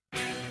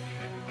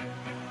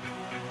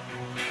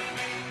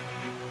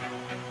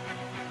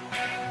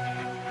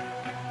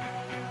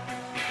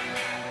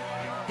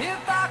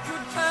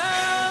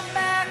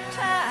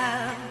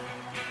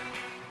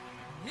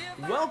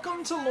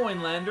Welcome to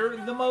Outlander,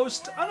 the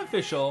most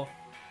unofficial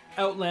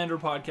Outlander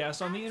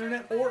podcast on the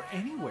internet or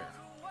anywhere.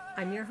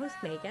 I'm your host,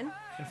 Megan.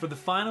 And for the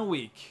final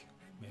week,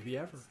 maybe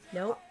ever.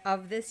 No,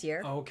 of this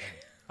year. Okay.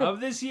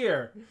 Of this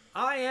year,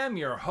 I am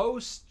your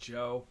host,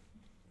 Joe.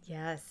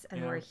 Yes,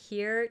 and we're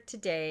here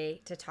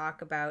today to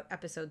talk about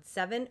episode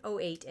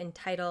 708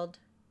 entitled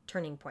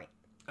Turning Point.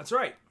 That's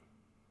right.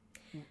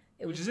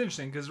 Which is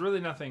interesting because really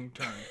nothing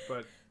turned,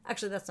 but...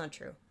 Actually, that's not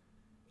true.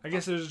 I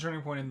guess there's a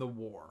turning point in the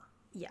war.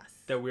 Yes.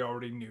 That we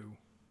already knew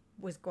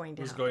was going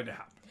to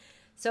happen.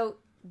 So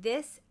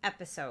this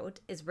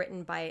episode is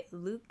written by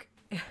Luke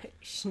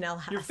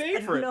Schnellhaus. Your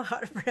favorite. I don't know how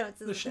to pronounce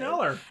his name. The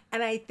Schneller.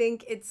 And I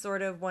think it's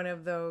sort of one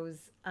of those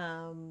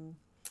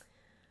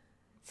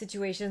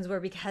situations where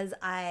because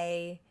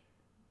I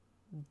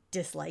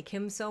dislike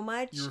him so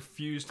much, you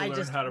refuse to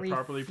learn how to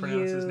properly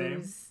pronounce his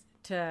name?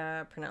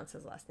 To pronounce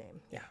his last name.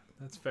 Yeah,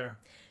 that's fair.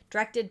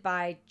 Directed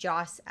by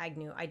Joss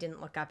Agnew. I didn't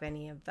look up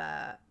any of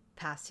the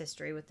past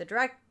history with the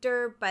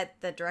director, but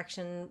the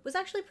direction was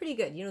actually pretty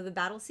good. You know, the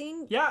battle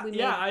scene? Yeah,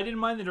 I didn't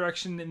mind the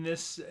direction in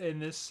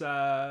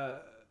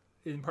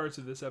parts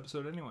of this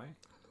episode anyway.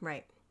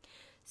 Right.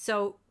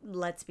 So,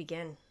 let's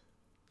begin.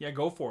 Yeah,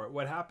 go for it.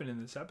 What happened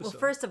in this episode? Well,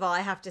 first of all,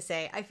 I have to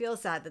say, I feel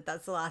sad that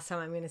that's the last time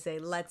I'm going to say,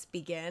 let's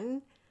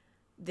begin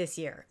this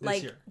year.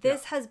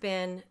 This has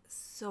been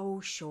so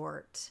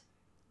short.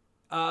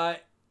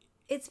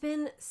 It's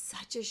been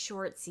such a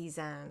short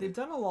season. They've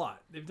done a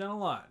lot.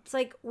 It's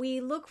like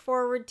we look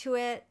forward to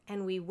it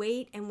and we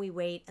wait,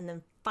 and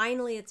then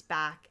finally it's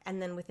back,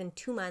 and then within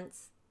 2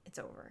 months it's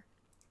over.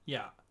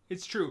 Yeah,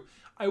 it's true.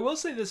 I will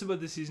say this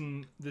about this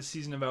season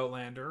of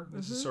Outlander.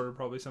 This is sort of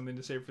probably something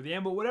to say for the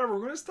end, but whatever.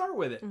 We're going to start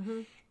with it.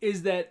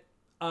 Is that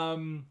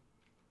I've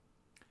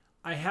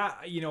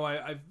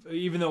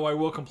even though I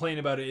will complain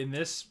about it in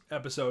this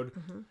episode,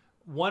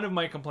 one of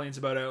my complaints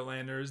about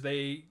Outlander is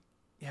they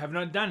have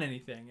not done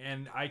anything,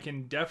 and I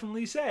can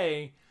definitely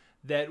say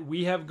that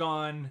we are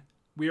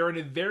in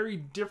a very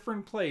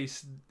different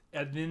place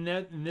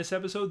in this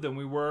episode than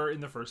we were in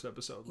the first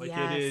episode.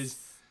 It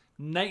is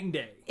night and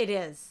day. It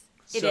is.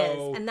 It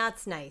is, and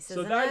that's nice.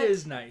 So that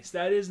is nice.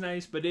 That is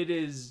nice, but it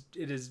is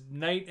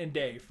night and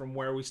day from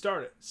where we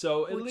started.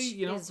 So at least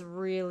is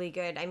really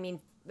good. I mean,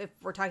 if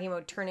we're talking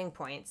about turning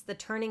points, the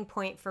turning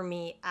point for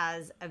me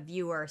as a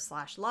viewer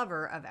 /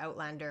 lover of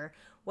Outlander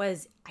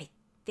was, I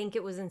think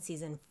it was in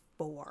season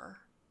 4,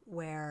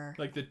 where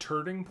the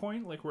turding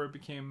point, where it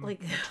became a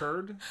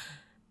turd.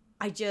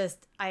 It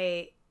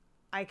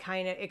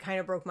kind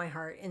of broed my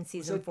heart in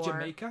season 4. Was that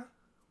Jamaica?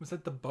 Was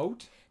that the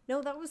boat?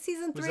 No, that was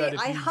season 3.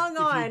 I hung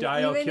on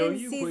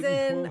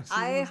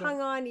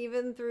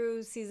even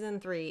through season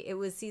 3. It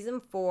was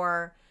season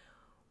 4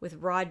 with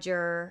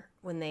Roger,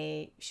 when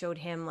they showed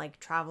him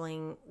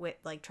traveling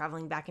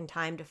back in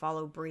time to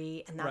follow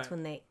Bree, and that's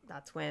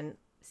when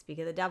speak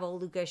of the devil,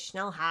 Lucas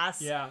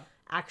Schnellhaus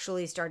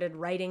actually started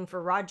writing for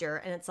Roger,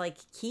 and it's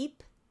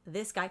keep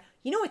this guy.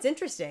 You know what's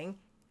interesting?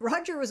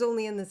 Roger was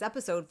only in this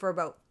episode for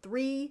about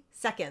 3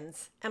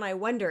 seconds, and I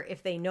wonder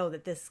if they know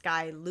that this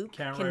guy Luke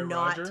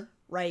cannot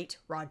write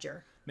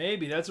Roger.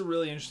 Maybe that's a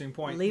really interesting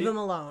point. Leave him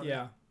alone.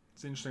 Yeah,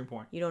 it's an interesting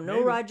point. You don't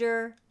know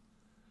Roger.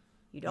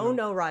 You don't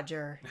know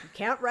Roger. You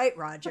can't write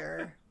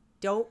Roger.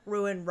 Don't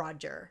ruin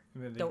Roger.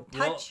 Don't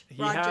touch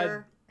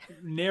Roger. He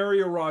had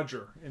nary a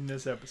Roger in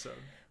this episode.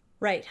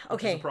 Right. Okay.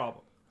 Which is a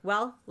problem.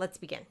 Well, let's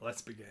begin.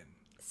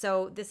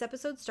 So this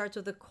episode starts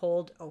with a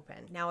cold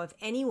open. Now, if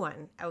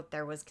anyone out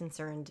there was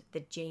concerned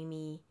that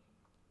Jamie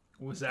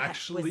was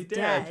actually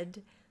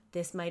dead,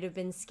 this might have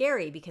been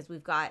scary, because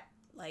we've got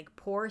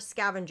poor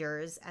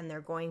scavengers, and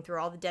they're going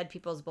through all the dead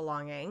people's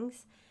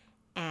belongings,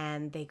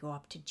 and they go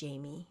up to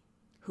Jamie,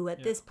 who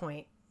at this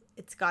point,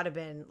 it's got to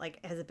been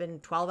has it been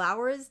 12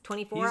 hours,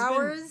 24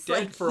 hours? He's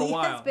been dead for a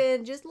while. He has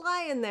been just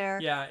lying there.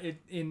 Yeah,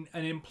 in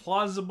an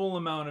implausible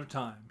amount of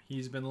time,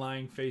 he's been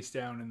lying face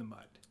down in the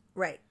mud.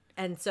 Right.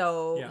 And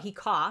so he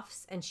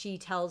coughs, and she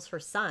tells her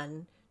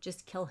son,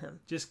 just kill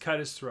him. Just cut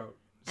his throat.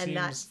 And seems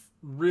that's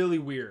really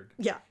weird.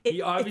 Yeah.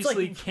 He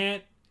obviously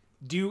can't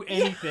do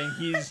anything.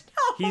 Yeah,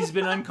 he's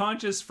been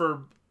unconscious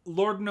for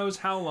Lord knows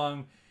how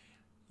long.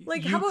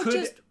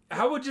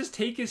 How about just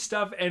take his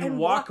stuff and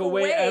walk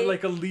away at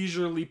a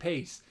leisurely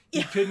pace?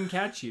 He couldn't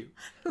catch you.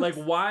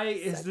 Why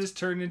is this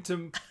turned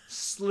into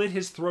slit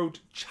his throat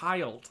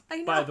child,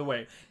 by the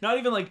way? Not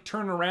even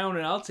turn around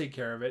and I'll take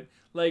care of it.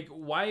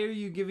 Why are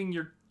you giving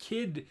your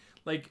kid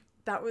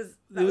that was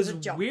a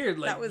jump. Weird.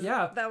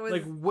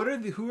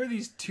 Who are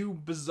these two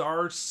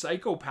bizarre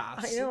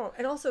psychopaths? I know.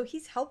 And also,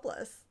 he's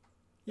helpless.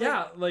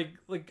 Yeah,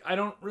 I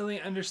don't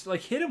really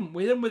understand. Hit him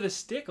with a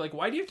stick.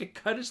 Why do you have to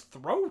cut his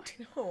throat?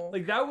 I know.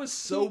 That was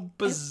so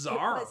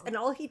bizarre. And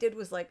all he did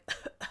was cough.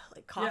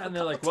 Yeah, and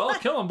they're well,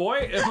 kill him,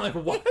 boy. And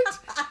I'm what?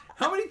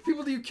 How many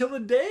people do you kill a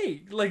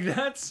day?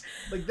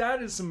 That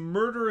is some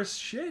murderous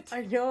shit.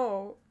 I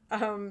know.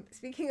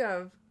 Speaking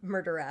of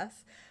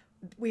murderess,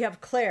 we have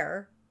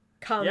Claire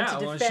come to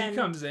defend. When she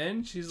comes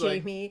in, she's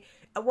Jamie.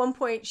 At one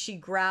point, she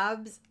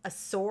grabs a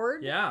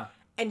sword. Yeah.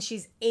 And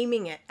she's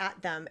aiming it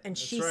at them, and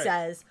she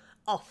says,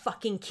 "I'll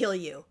fucking kill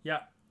you." Yeah.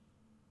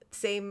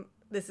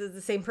 This is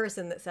the same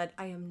person that said,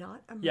 "I am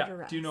not a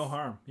murderess." Yeah, do no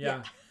harm.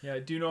 Yeah.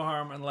 Do no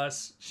harm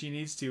unless she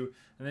needs to,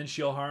 and then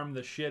she'll harm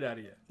the shit out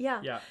of you.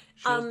 Yeah. Yeah.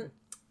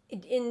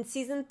 In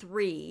season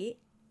 3,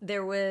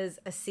 there was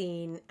a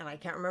scene, and I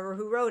can't remember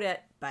who wrote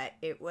it, but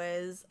it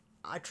was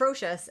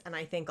atrocious, and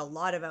I think a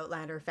lot of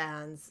Outlander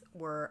fans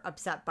were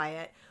upset by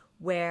it,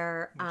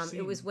 where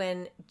it was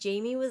when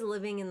Jamie was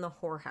living in the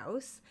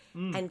whorehouse,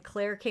 and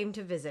Claire came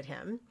to visit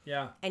him.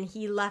 Yeah. And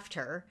he left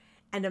her,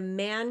 and a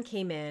man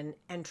came in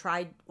and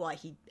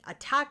he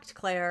attacked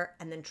Claire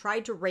and then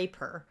tried to rape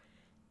her,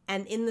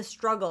 and in the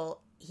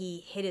struggle, he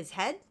hit his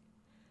head.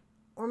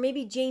 Or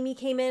maybe Jamie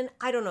came in.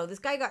 I don't know. This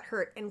guy got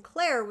hurt. And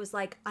Claire was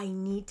like, I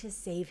need to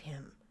save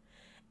him.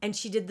 And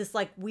she did this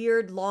like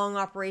weird long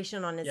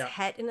operation on his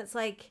head. And it's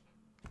like,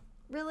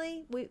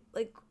 really?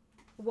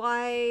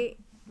 Why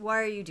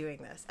are you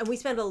doing this? And we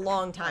spent a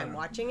long time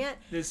watching it.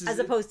 As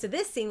opposed to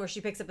this scene where she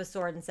picks up a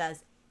sword and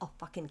says, I'll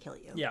fucking kill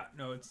you. Yeah,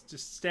 no, it's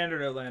just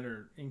standard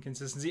Outlander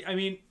inconsistency. I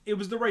mean, it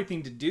was the right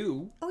thing to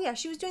do. Oh yeah,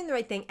 she was doing the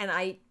right thing. And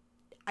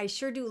I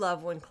sure do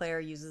love when Claire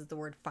uses the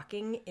word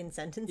fucking in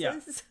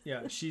sentences.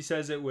 Yeah. She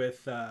says it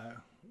with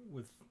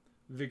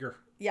vigor.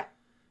 Yeah.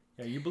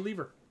 Yeah, you believe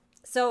her.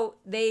 So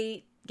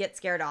they get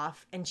scared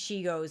off, and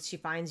she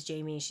finds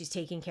Jamie, she's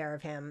taking care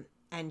of him,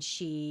 and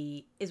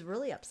she is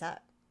really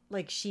upset.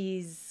 Like,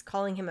 she's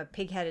calling him a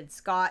pig-headed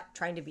Scot,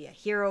 trying to be a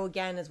hero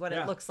again is what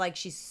it looks like.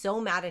 She's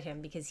so mad at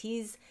him because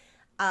he's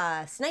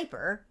a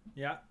sniper.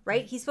 Yeah.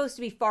 Right? He's supposed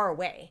to be far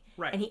away.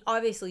 Right. And he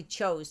obviously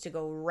chose to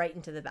go right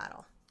into the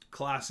battle.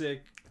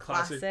 Classic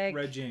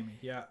Red Jamie,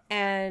 yeah.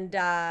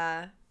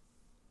 And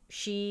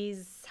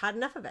she's had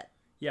enough of it.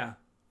 Yeah.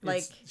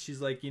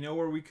 She's like, you know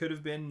where we could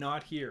have been?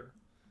 Not here.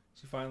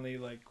 She finally,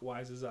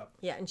 wises up.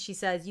 Yeah, and she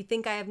says, you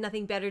think I have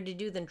nothing better to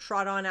do than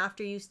trot on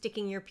after you,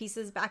 sticking your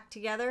pieces back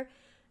together?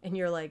 And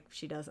you're like,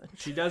 she doesn't.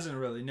 She doesn't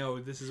really. No,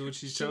 this is what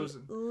she's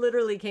chosen.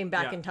 Literally came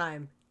back in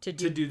time to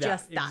do that.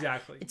 Just that.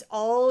 Exactly. It's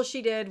all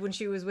she did when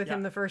she was with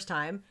him the first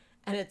time.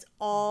 And it's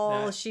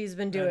all she's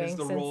been doing since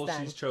then. That is the role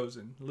she's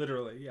chosen.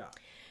 Literally, yeah.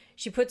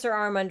 She puts her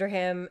arm under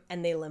him,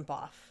 and they limp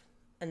off.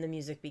 And the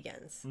music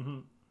begins. Mm-hmm.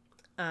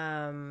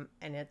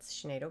 And it's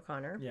Sinead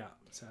O'Connor. Yeah,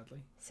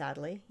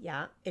 sadly.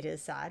 Yeah, it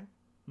is sad.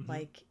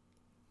 Mm-hmm.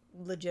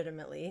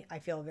 Legitimately, I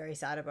feel very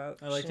sad about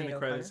Sinead O'Connor. I liked in the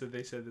credits that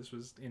they said this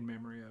was in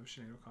memory of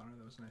Sinead O'Connor.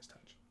 That was a nice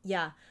touch.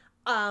 Yeah.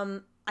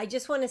 I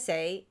just want to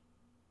say,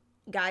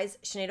 guys,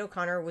 Sinead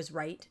O'Connor was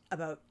right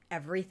about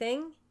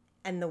everything,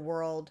 and the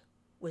world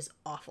was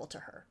awful to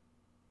her.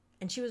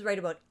 And she was right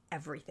about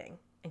everything.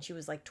 And she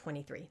was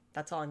 23.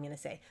 That's all I'm going to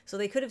say. So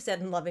they could have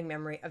said in loving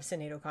memory of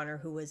Sinead O'Connor,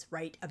 who was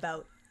right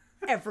about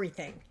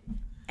everything.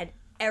 And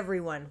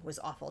everyone was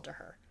awful to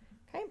her.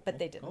 Okay? But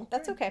they didn't. Okay.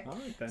 That's okay. All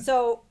right, then.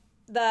 So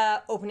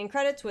the opening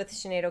credits with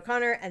Sinead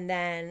O'Connor, and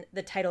then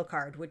the title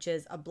card, which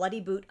is a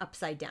bloody boot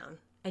upside down.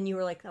 And you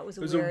were like, that was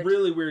weird. It was a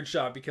really weird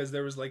shot because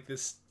there was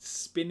this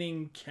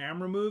spinning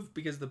camera move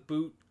because the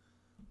boot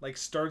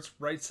starts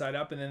right side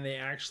up, and then they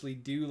actually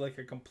do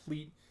a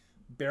complete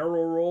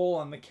barrel roll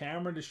on the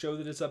camera to show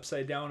that it's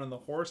upside down on the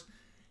horse.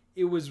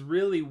 It was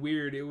really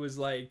weird. It was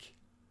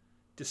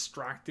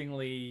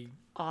distractingly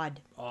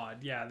odd.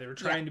 Yeah, they were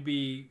trying to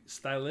be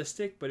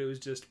stylistic, but it was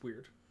just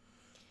weird.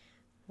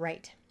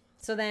 Right.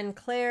 So then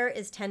Claire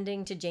is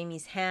tending to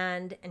Jamie's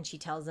hand, and she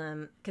tells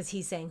him, because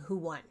he's saying who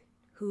won.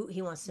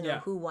 He wants to know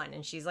who won.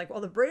 And she's like,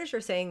 well, the British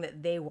are saying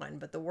that they won,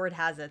 but the word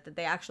has it that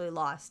they actually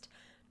lost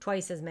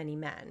twice as many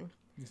men.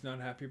 He's not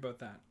happy about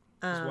that.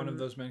 Because one of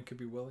those men could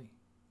be Willie.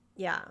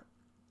 Yeah.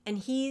 And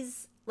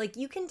he's,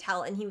 you can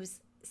tell, and he was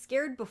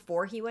scared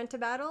before he went to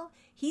battle.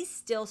 He's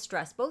still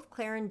stressed. Both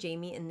Claire and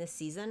Jamie in this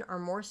season are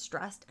more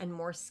stressed and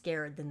more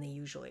scared than they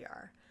usually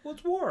are. Well,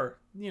 it's war.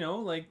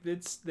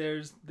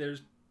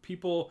 There's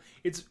people,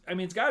 it's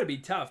got to be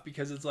tough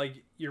because it's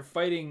you're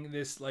fighting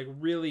this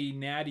really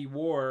natty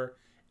war,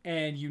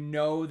 and you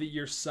know that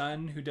your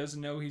son, who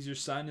doesn't know he's your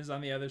son, is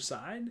on the other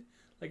side.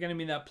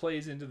 That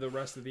plays into the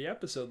rest of the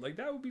episode.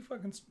 That would be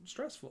fucking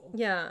stressful.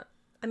 Yeah.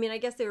 I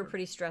guess they were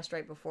pretty stressed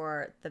right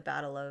before the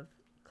Battle of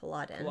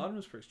Culloden. Culloden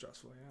was pretty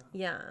stressful,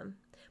 yeah. Yeah.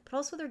 But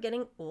also they're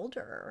getting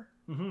older.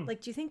 Mm-hmm. Do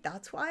you think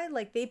that's why?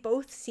 They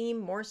both seem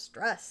more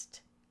stressed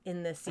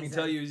in this season. I can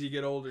tell you as you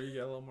get older, you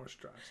get a little more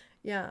stressed.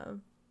 Yeah.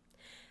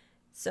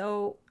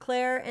 So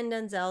Claire and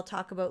Denzel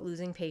talk about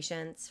losing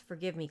patience.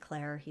 Forgive me,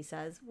 Claire, he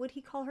says. Would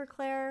he call her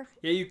Claire?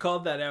 Yeah, you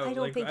called that out. I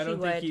don't think I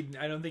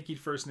don't think he'd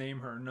first name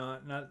her.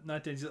 Not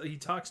Denzel. He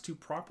talks too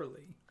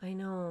properly. I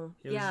know.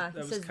 He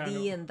says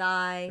thee and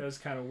thy. That was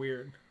kind of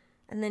weird.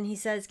 And then he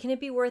says, can it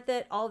be worth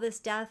it, all this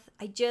death?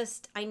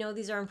 I know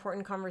these are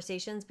important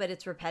conversations, but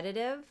it's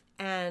repetitive.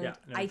 And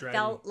I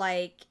felt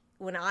like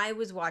when I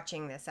was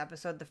watching this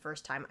episode the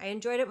first time, I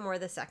enjoyed it more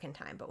the second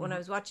time. But when I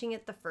was watching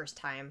it the first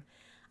time,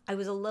 I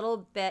was a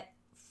little bit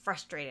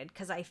frustrated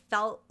because I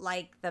felt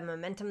like the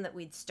momentum that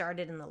we'd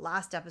started in the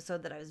last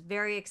episode that I was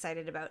very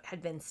excited about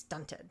had been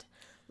stunted.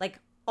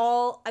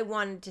 All I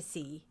wanted to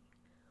see.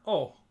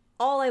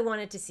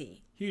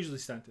 Hugely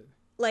stunted.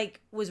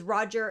 Was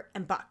Roger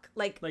and Buck.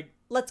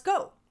 Let's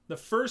go. The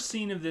first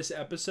scene of this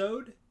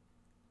episode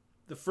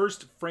the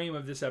first frame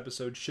of this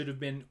episode should have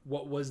been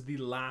what was the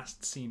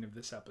last scene of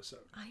this episode.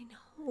 I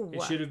know.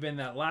 It should have been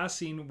that last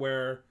scene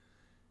where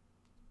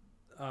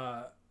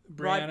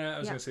Brianna, I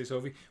was going to say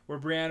Sophie, where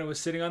Brianna was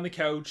sitting on the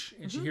couch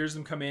and she hears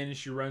them come in and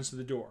she runs to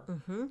the door.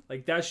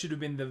 Like that should have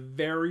been the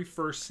very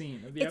first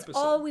scene of the episode. It's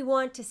all we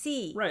want to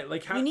see. Right.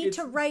 Like how you need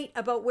to write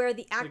about where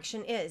the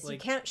action is. You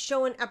can't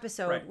show an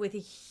episode with a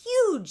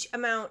huge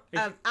amount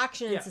of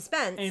action and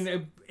suspense.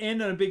 And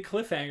end on a big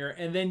cliffhanger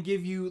and then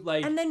give you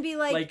like... And then be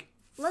like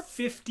let's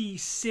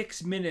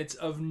 56 minutes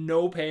of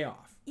no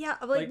payoff. Yeah,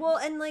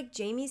 like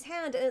Jamie's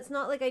hand, and it's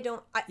not like I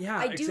do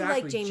exactly.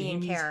 Like Jamie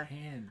and Care.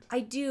 Hand.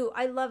 I do.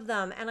 I love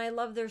them, and I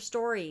love their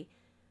story,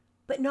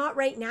 but not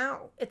right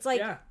now. It's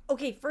like,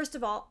 okay, first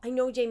of all, I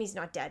know Jamie's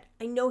not dead.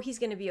 I know he's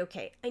going to be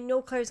okay. I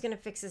know Claire's going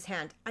to fix his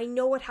hand. I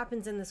know what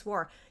happens in this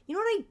war. You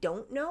know what I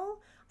don't know?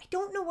 I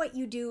don't know what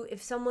you do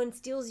if someone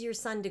steals your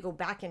son to go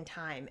back in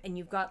time, and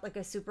you've got like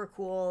a super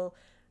cool...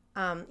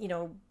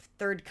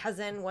 third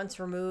cousin, once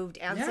removed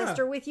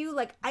ancestor with you.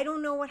 Like, I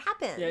don't know what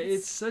happens. Yeah,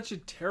 it's such a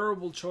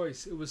terrible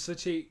choice. It was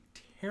such a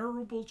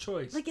terrible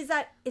choice. Like, is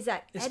that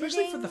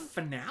especially editing? For the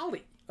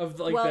finale of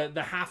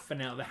the half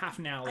finale, whatever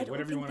you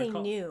want to call it. I don't think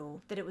they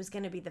knew that it was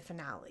going to be the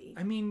finale.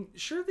 I mean,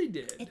 sure they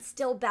did. It's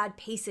still bad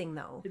pacing,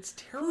 though. It's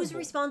terrible. Who's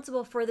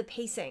responsible for the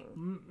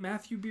pacing?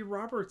 Matthew B.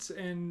 Roberts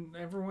and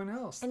everyone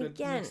else and that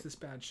again, makes this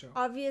bad show.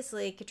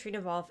 Obviously,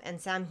 Katrina Wolf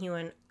and Sam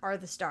Heughan are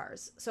the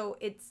stars, so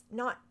it's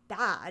not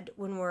bad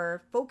when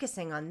we're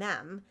focusing on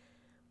them,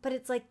 but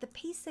it's like the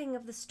pacing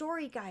of the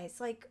story,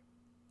 guys. Like,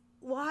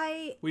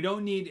 why? We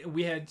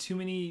had too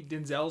many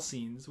Denzel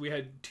scenes. We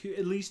had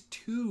at least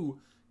two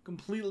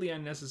completely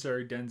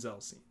unnecessary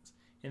Denzel scenes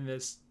in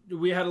this.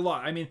 We had a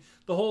lot. I mean,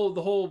 the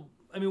whole,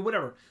 I mean,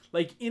 whatever.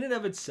 Like, in and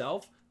of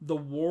itself, the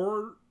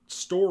war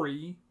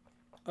story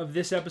of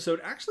this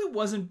episode actually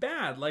wasn't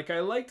bad. Like, I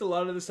liked a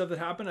lot of the stuff that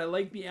happened. I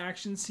liked the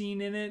action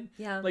scene in it.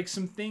 Yeah. Like,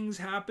 some things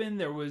happened.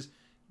 There was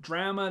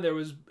drama. There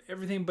was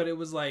everything, but it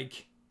was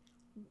like,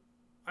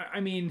 I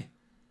mean,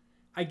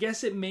 I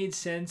guess it made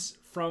sense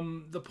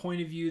from the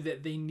point of view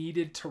that they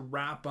needed to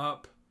wrap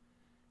up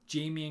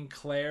Jamie and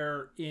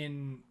Claire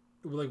in...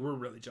 Like, we're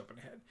really jumping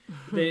ahead.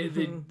 They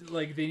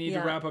need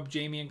to wrap up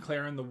Jamie and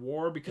Claire in the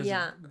war because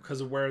at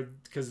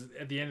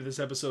the end of this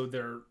episode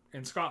they're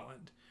in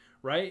Scotland,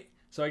 right?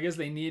 So I guess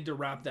they need to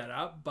wrap that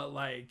up. But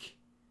like,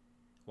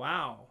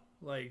 wow,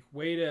 like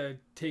way to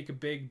take a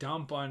big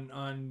dump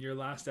on your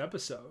last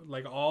episode.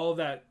 Like all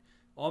that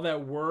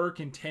work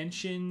and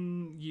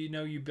tension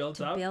you built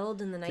to up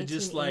build in the 1980s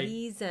just, like,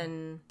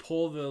 and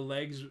pull the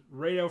legs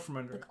right out from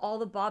under like it. all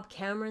the Bob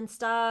Cameron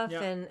stuff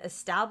and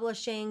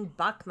establishing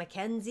Buck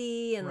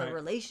McKenzie and the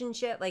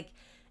relationship, like,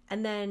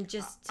 and then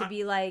just to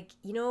be like,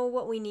 you know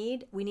what we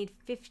need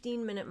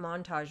 15-minute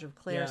montage of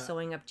Claire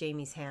sewing up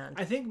Jamie's hand.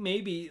 I think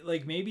maybe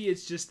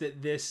it's just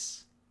that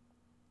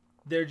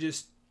they're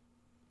just,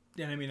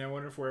 and I mean, I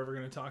wonder if we're ever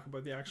going to talk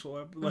about the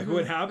actual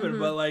what happened,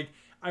 but like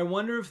I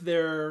wonder if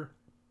they're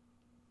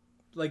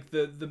like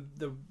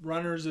the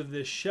runners of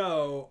this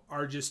show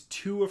are just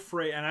too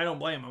afraid, and I don't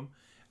blame them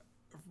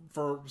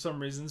for some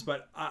reasons,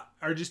 but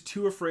are just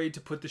too afraid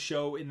to put the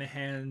show in the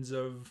hands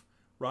of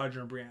Roger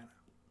and Brianna.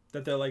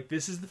 That they're like,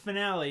 this is the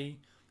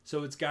finale,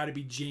 so it's got to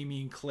be Jamie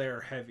and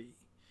Claire heavy,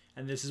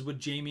 and this is what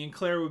Jamie and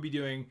Claire would be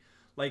doing,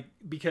 like,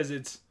 because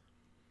it's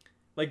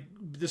like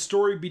the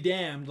story be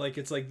damned, like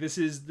it's like this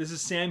is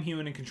Sam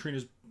Heughan and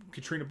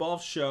Katrina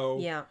Balf's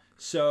show,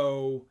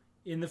 so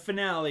in the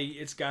finale,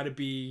 it's got to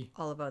be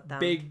all about them.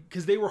 Big,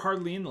 because they were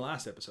hardly in the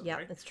last episode, right?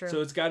 Yeah, that's true.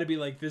 So it's got to be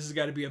like, this has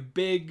got to be a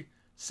big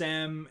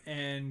Sam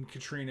and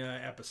Katrina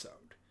episode.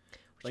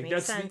 Which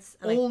makes sense.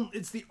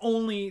 It's the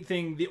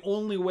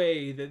only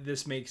way that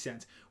this makes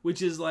sense,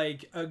 which is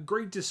like a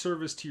great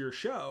disservice to your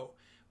show.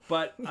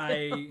 But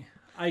I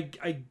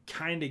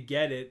kind of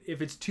get it.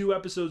 If it's two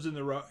episodes in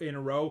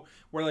a row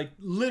where like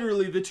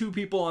literally the two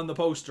people on the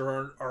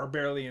poster are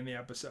barely in the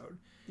episode.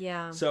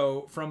 Yeah.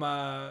 So from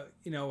a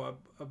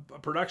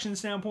production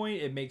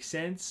standpoint, it makes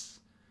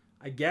sense,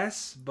 I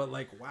guess. But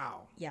like,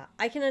 wow. Yeah,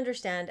 I can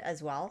understand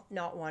as well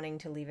not wanting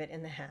to leave it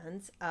in the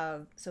hands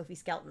of Sophie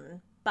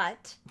Skelton,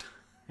 but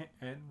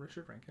and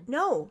Richard Rankin.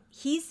 No,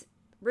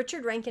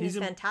 Richard Rankin is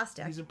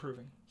fantastic. He's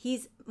improving.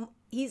 He's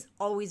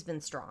always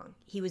been strong.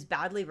 He was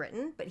badly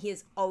written, but he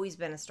has always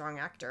been a strong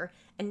actor.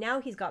 And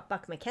now he's got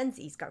Buck McKenzie.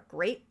 He's got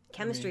great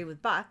chemistry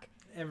with Buck.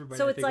 Everybody,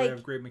 so I think, would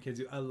have great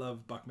McKenzie. I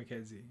love Buck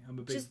McKenzie. I'm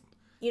a big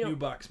new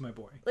Buck's my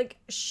boy. Like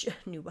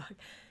new Buck.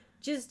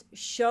 Just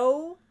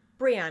show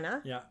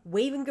Brianna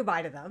waving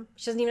goodbye to them.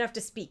 She doesn't even have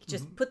to speak.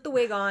 Just put the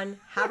wig on,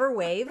 have her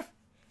wave,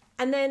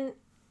 and then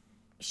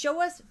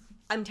show us.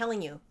 I'm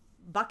telling you,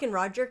 Buck and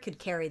Roger could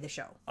carry the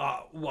show.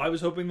 Well, I was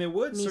hoping they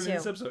would starting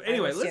this episode.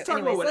 Anyway, let's talk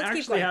about what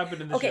actually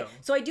happened in the show. Okay,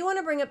 so I do want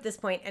to bring up this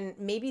point, and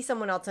maybe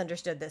someone else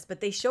understood this, but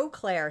they show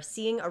Claire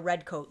seeing a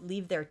redcoat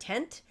leave their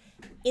tent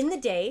in the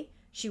day.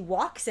 She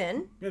walks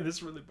in. Yeah,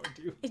 this really bugged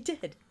you. It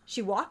did.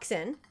 She walks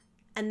in,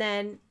 and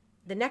then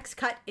the next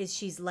cut is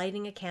she's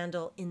lighting a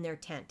candle in their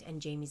tent,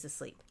 and Jamie's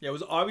asleep. Yeah, it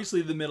was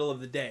obviously the middle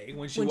of the day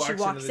when she walks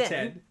into the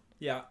tent.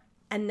 Yeah.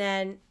 And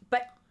then,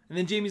 but And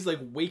then Jamie's like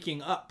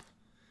waking up.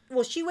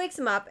 Well, she wakes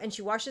him up and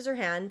she washes her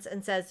hands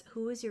and says,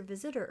 "Who was your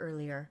visitor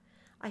earlier?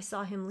 I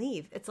saw him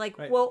leave." It's like,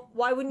 right. Well,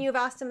 why wouldn't you have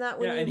asked him that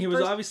when and he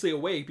was obviously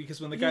awake, because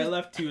when the guy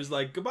left, he was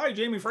like, "Goodbye,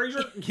 Jamie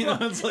Fraser." You know,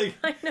 it's like,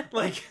 I know.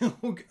 Like,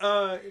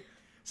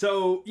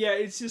 so yeah,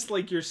 it's just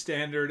like your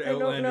standard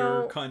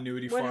Outlander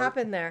continuity what fart.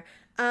 Happened there?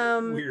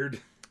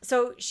 Weird.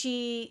 So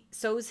she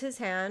sews his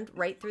hand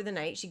right through the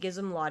night. She gives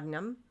him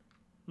laudanum,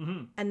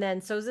 and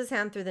then sews his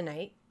hand through the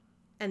night,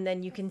 and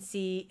then you can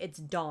see it's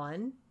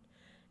dawn.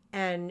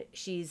 And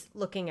she's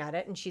looking at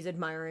it and she's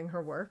admiring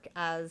her work,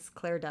 as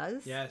Claire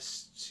does.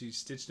 Yes, she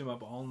stitched him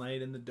up all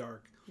night in the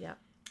dark. Yeah.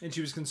 And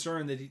she was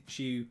concerned that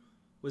she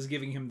was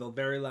giving him the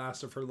very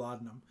last of her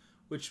laudanum,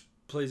 which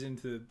plays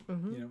into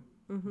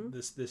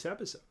this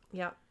episode.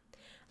 Yeah.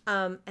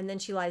 And then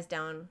she lies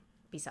down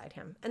beside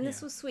him, and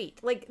this was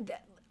sweet. Like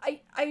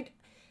I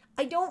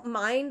don't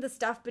mind the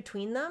stuff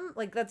between them.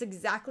 Like, that's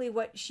exactly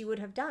what she would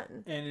have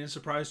done. And in a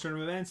surprise turn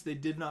of events, they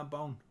did not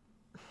bone.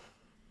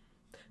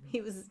 He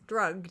was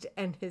drugged,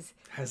 and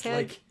has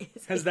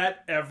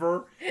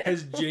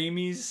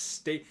Jamie's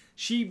state?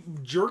 She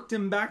jerked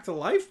him back to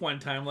life one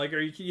time. Like,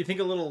 you think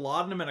a little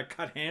laudanum and a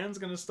cut hand's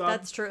gonna stop?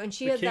 That's true. And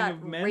she had that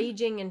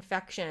raging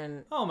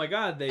infection. Oh my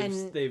God,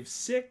 they've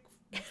sick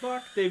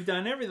fuck. They've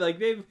done everything. Like,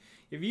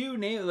 if you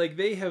name it, like,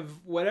 they have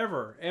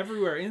whatever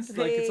everywhere. It's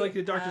like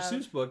the Dr.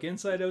 Seuss book,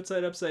 inside,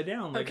 outside, upside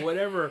down. Like,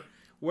 whatever,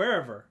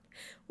 wherever.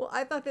 Well,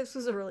 I thought this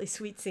was a really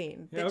sweet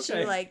scene. That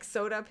she, like,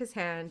 sewed up his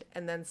hand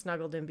and then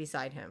snuggled him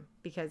beside him.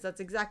 Because that's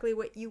exactly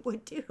what you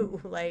would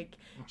do. Like,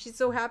 she's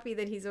so happy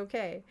that he's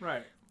okay.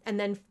 Right. And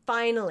then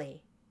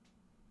finally,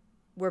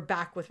 we're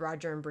back with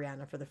Roger and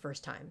Brianna for the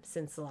first time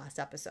since the last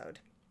episode.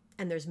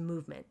 And there's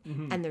movement.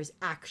 And there's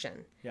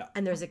action. Yeah.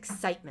 And there's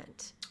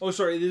excitement. Oh,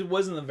 sorry. It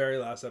wasn't the very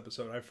last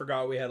episode. I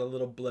forgot we had a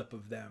little blip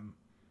of them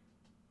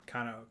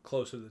kind of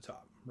closer to the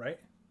top, right?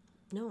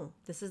 No,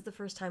 this is the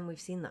first time we've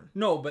seen them.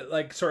 No, but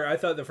like, sorry, I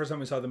thought the first time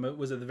we saw them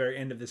was at the very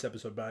end of this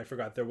episode, but I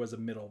forgot there was a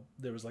middle.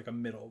 There was like a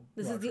middle.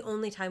 This is the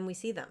only time we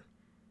see them.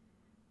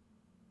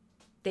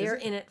 They're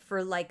in it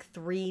for like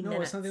 3 minutes.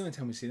 No, it's not the only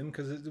time we see them,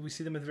 because we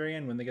see them at the very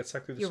end when they get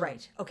sucked through the You're storm.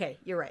 right. Okay,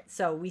 you're right.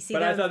 So we see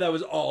them. But I thought that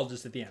was all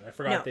just at the end. I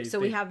forgot. No,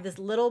 we have this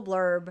little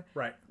blurb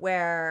right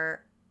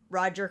where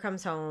Roger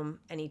comes home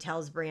and he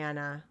tells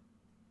Brianna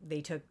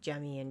they took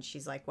Jemmy, and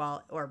she's like,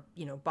 well, or,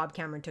 Bob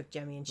Cameron took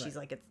Jemmy, and she's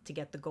like, it's to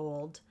get the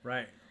gold.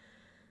 Right.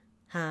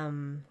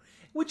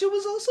 Which it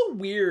was also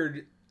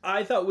weird.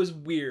 I thought was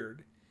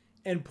weird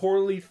and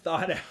poorly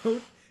thought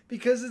out,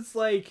 because it's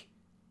like,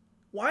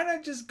 why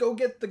not just go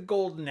get the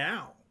gold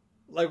now?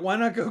 Like, why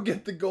not go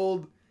get the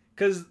gold?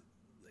 Because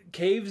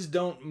caves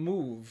don't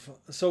move.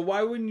 So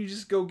why wouldn't you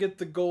just go get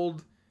the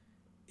gold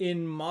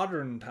in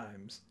modern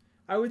times?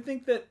 I would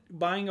think that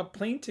buying a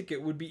plane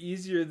ticket would be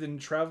easier than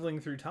traveling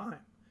through time.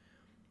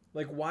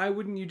 Like, why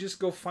wouldn't you just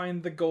go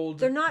find the gold?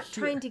 They're not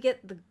trying to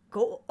get the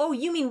gold. Oh,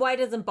 you mean why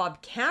doesn't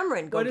Bob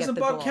Cameron go get the gold?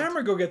 Why doesn't Bob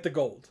Cameron go get the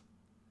gold?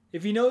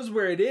 If he knows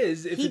where it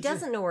is. He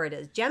doesn't know where it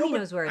is. Jemmy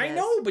knows where it is. I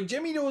know, but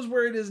Jemmy knows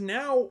where it is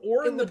now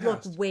or in the past. It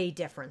would look way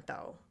different,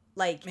 though.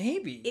 Like,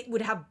 maybe. It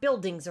would have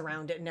buildings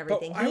around it and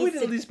everything. But I would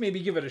at least maybe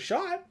give it a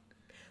shot.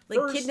 Like,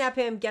 first, kidnap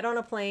him, get on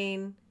a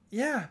plane.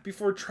 Yeah,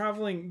 before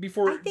traveling.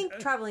 I think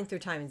traveling through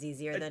time is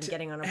easier than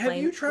getting on a plane. Have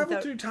you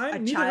traveled through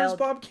time? Neither has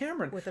Bob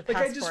Cameron. With a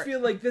passport. I just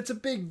feel like that's a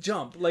big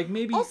jump. Like,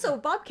 maybe. Also,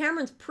 Bob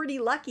Cameron's pretty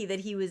lucky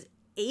that he was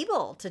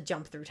able to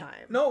jump through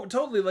time. No,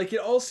 totally. Like, it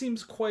all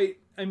seems quite.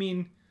 I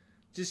mean,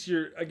 just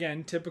your,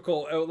 again,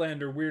 typical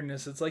Outlander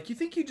weirdness. It's like, you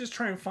think you just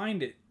try and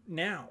find it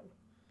now.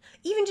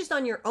 Even just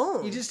on your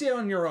own. You just did it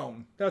on your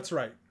own. That's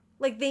right.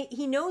 Like,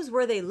 he knows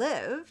where they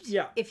lived.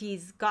 Yeah. If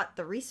he's got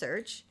the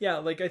research. Yeah,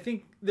 like, I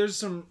think there's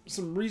some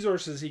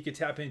resources he could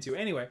tap into.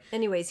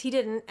 Anyways, he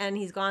didn't, and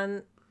he's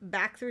gone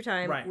back through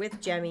time with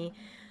Jemmy.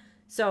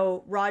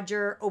 So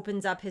Roger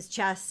opens up his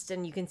chest,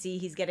 and you can see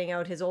he's getting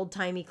out his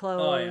old-timey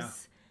clothes. Oh,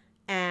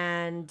 yeah.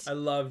 And I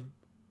love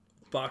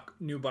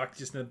new Buck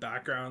just in the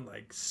background,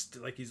 like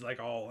he's like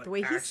all like, the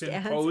way action he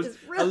stands posed. is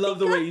really I love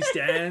the good. way he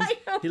stands.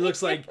 He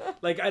looks I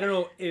don't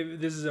know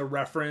if this is a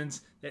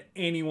reference that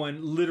anyone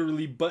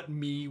literally but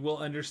me will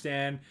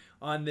understand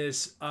on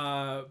this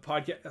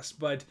podcast,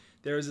 but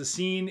there is a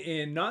scene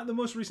in not the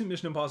most recent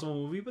Mission Impossible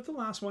movie, but the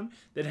last one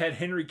that had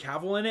Henry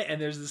Cavill in it,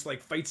 and there's this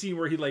like fight scene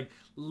where he like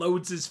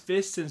loads his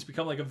fists, and it's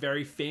become like a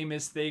very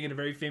famous thing and a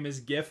very famous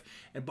gif.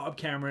 And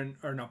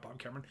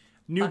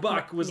New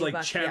Buck was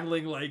like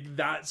channeling like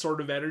that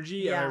sort of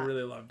energy, and I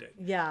really loved it.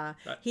 Yeah,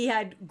 he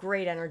had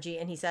great energy,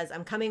 and he says,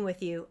 "I'm coming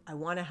with you. I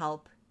want to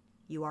help.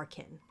 You are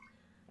kin."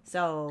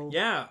 So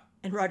yeah.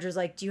 And Roger's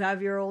like, "Do you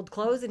have your old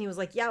clothes?" And he was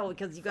like, "Yeah,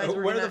 because you guys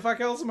were where the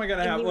fuck else am I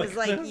gonna have?" And he was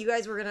like, "You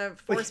guys were gonna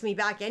force me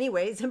back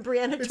anyways." And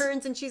Brianna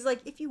turns and she's like,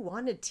 "If you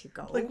wanted to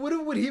go." Like,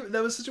 what would he?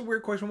 That was such a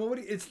weird question. What would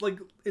he? It's like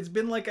it's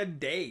been like a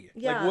day.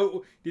 Yeah. Like,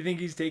 what do you think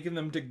he's taken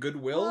them to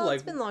Goodwill? Well, like,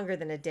 it's been longer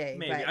than a day.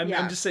 Maybe. But,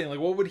 I'm just saying. Like,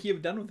 what would he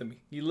have done with them?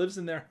 He lives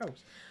in their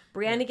house.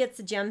 Brianna gets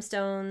the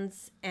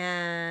gemstones,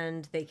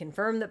 and they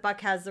confirm that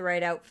Buck has the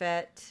right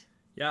outfit.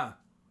 Yeah.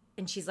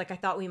 And she's like, I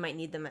thought we might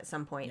need them at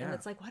some point. Yeah. And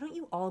it's like, why don't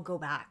you all go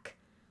back?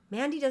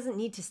 Mandy doesn't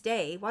need to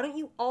stay. Why don't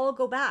you all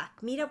go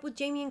back? Meet up with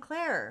Jamie and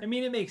Claire. I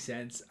mean, it makes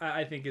sense.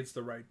 I think it's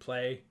the right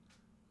play.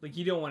 Like,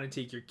 you don't want to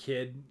take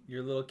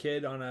your little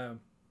kid on a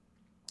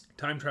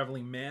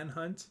time-traveling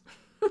manhunt.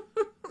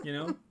 You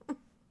know?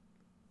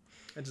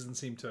 That doesn't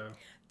seem to...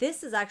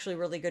 This is actually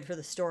really good for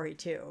the story,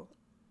 too.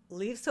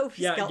 Leave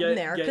Sophie Skelton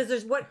there. Because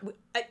there's what...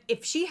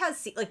 If she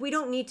has... Like, we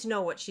don't need to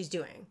know what she's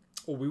doing.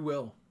 Oh, we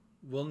will.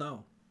 We'll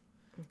know.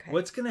 Okay.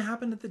 What's going to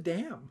happen at the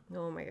dam?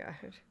 Oh, my God.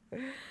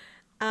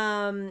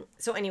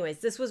 So anyways,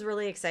 this was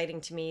really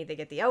exciting to me. They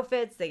get the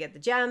outfits, they get the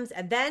gems,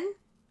 and then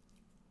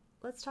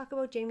let's talk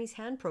about Jamie's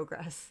hand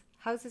progress.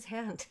 How's his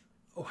hand?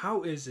 Oh,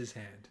 how is his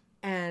hand?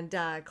 And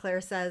Claire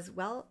says,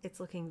 well,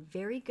 it's looking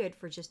very good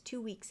for just 2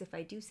 weeks, if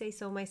I do say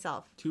so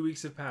myself. 2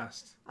 weeks have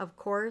passed. Of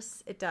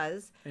course it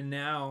does. And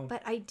now...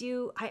 But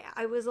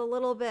I was a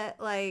little bit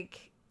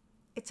like,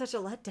 it's such a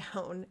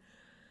letdown.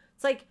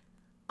 It's like,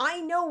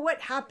 I know what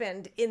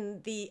happened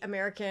in the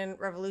American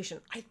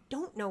Revolution. I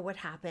don't know what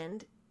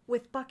happened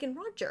with Buck and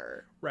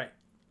Roger. Right.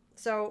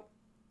 So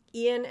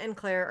Ian and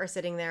Claire are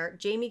sitting there.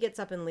 Jamie gets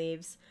up and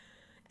leaves.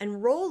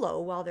 And Rollo,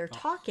 while they're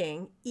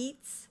talking,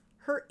 eats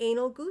her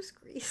anal goose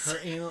grease.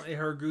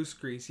 Her goose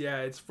grease. Yeah,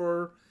 it's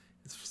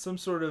some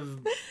sort of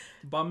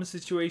bum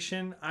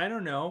situation. I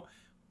don't know.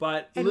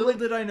 But little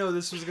did I know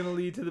this was going to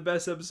lead to the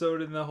best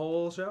episode in the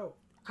whole show.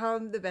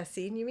 The best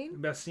scene, you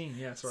mean? Best scene,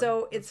 yeah. Sorry.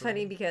 So it's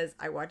funny because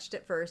I watched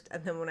it first,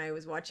 and then when I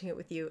was watching it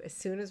with you, as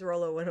soon as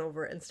Rollo went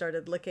over and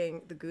started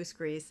licking the goose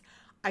grease,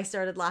 I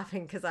started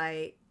laughing because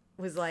I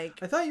was like...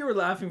 I thought you were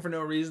laughing for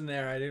no reason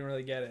there. I didn't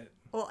really get it.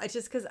 Well, it's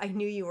just because I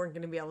knew you weren't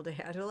going to be able to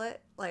handle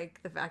it.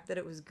 Like, the fact that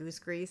it was goose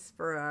grease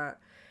for a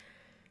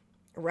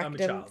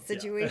rectum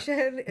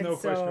situation. Yeah. No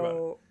question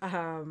about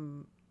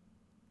it.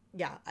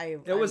 Yeah,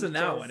 It wasn't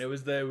that one. It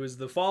was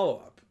the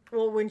follow-up.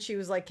 Well, when she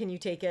was like, can you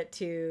take it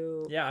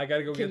to... Yeah, I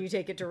gotta go Can you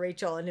take it to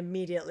Rachel? And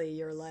immediately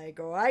you're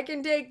like, oh, I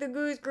can take the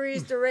goose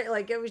grease to Rachel.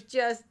 Like, it was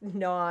just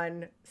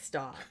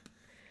non-stop.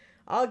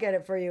 I'll get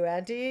it for you,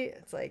 Auntie.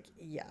 It's like,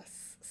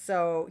 yes.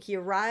 So he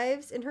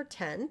arrives in her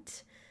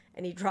tent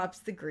and he drops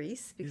the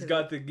grease. He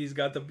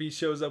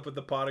shows up with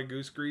the pot of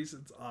goose grease.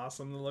 It's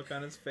awesome, the look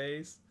on his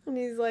face. And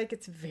he's like,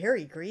 it's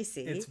very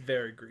greasy. It's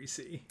very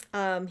greasy.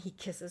 He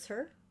kisses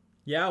her.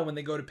 Yeah, when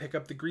they go to pick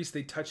up the grease,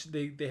 they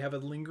have a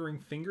lingering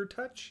finger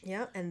touch.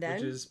 Yeah, and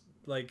then...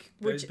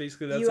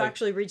 Basically that's you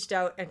actually reached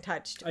out and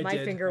touched my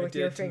finger with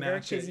your finger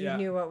because you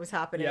knew what was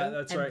happening. Yeah,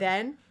 that's right. And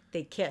then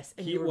they kiss,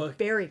 and you were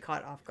very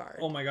caught off guard.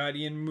 Oh my God,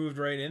 Ian moved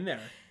right in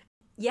there.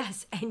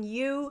 Yes, and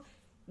you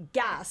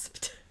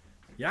gasped.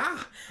 Yeah,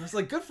 I was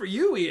like, good for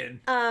you, Ian.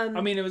 I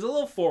mean, it was a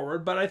little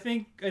forward, but I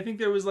think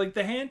there was like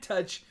the hand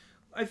touch.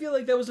 I feel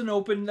like that was an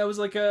open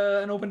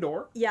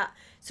door. Yeah,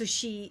 so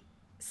she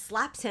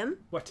slaps him.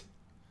 What?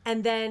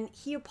 And then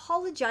he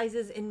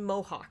apologizes in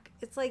Mohawk.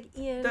 It's like,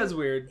 Ian... That's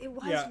weird. It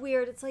was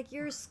weird. It's like,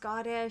 you're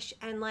Scottish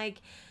and,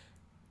 like,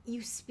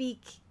 you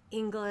speak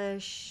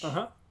English.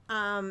 Uh-huh.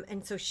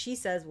 And so she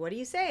says, what are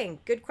you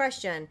saying? Good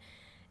question.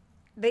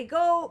 They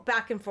go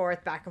back and forth.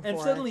 And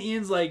suddenly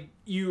Ian's like,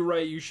 you're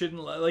right, you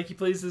shouldn't... Like, he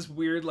plays this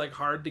weird, like,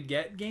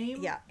 hard-to-get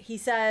game. Yeah. He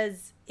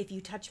says, if you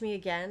touch me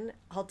again,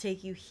 I'll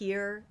take you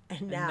here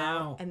and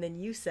now. And then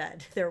you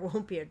said, there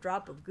won't be a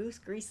drop of goose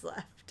grease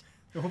left.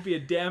 There won't be a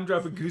damn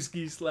drop of goose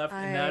geese left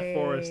in that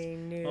forest.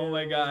 Oh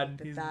my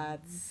God.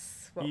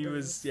 He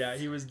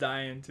was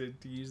dying to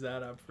use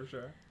that up for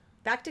sure.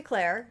 Back to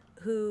Claire,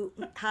 who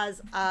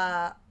has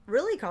a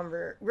really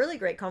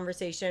great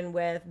conversation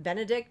with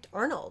Benedict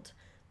Arnold.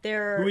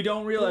 Who we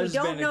don't realize we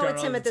don't know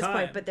it's him at this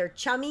point, but they're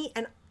chummy,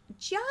 and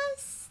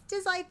just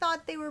as I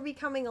thought they were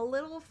becoming a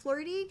little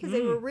flirty because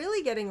they were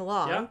really getting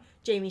along. Yeah.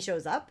 Jamie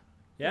shows up.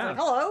 Yeah. He's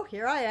like, hello,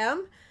 here I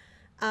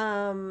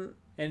am.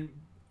 And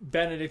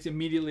Benedict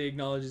immediately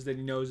acknowledges that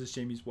he knows it's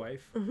Jamie's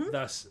wife,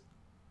 thus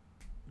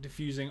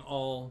diffusing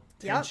all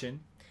tension.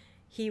 Yep.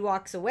 He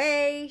walks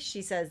away.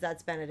 She says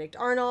that's Benedict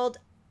Arnold.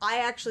 I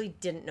actually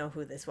didn't know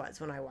who this was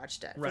when I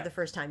watched it for the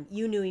first time.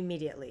 You knew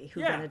immediately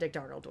who Benedict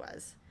Arnold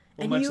was.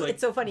 Well, and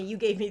it's so funny. You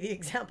gave me the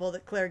example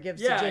that Claire gives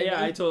to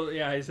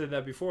Jamie. I said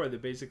that before, that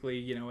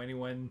basically,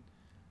 anyone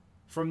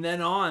from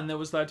then on that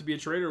was thought to be a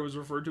traitor was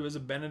referred to as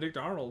a Benedict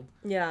Arnold.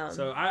 Yeah.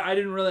 So I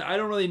don't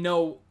really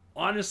know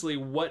honestly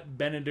what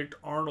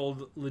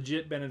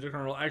legit Benedict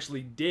Arnold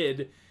actually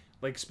did,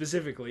 like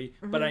specifically,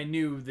 but I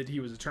knew that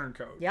he was a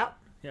turncoat. Yep.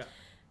 Yeah.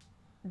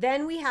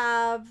 Then we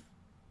have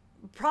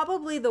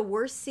probably the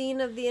worst scene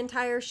of the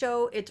entire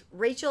show. It's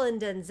Rachel and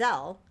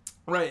Denzel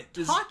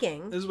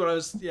talking. This is what I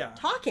was,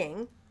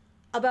 talking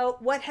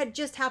about what had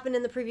just happened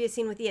in the previous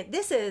scene with Ian.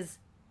 This is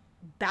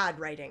bad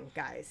writing,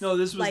 guys. No,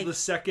 this was the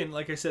second,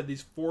 like I said,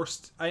 these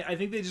forced... I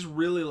think they just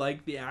really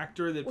like the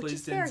actor that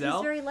plays Denzel.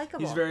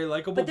 He's very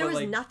likable. But there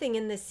was nothing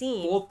in this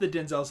scene. Both the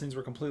Denzel scenes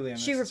were completely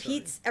unnecessary. She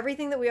repeats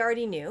everything that we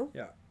already knew.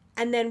 Yeah.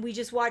 And then we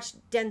just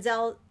watched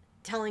Denzel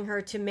telling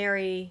her to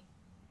marry...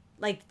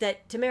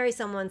 to marry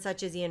someone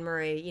such as Ian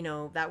Murray,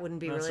 that wouldn't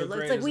be really...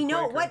 It's like, we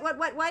know...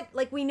 What?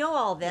 Like, we know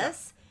all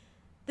this.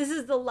 This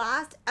is the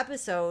last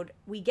episode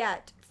we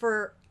get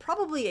for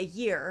probably a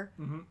year.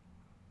 Mm-hmm.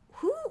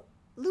 Who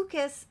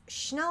Lucas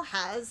Schnell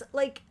has,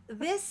 like,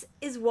 this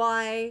is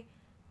why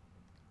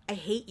I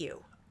hate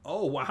you.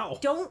 Oh, wow.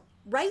 Don't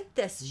write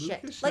this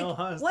Lucas shit. Like,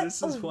 what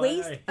a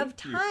waste of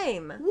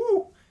time.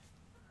 Woo!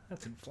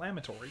 That's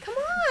inflammatory. Come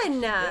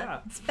on. Yeah.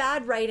 It's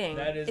bad writing.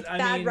 It's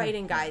bad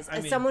writing, guys.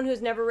 As someone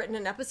who's never written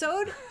an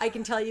episode, I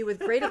can tell you with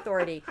great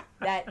authority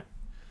that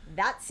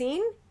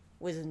scene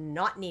was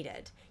not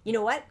needed. You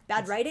know what?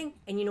 Bad writing.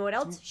 And you know what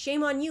else?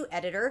 Shame on you,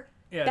 editor.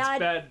 Yeah,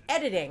 bad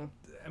editing.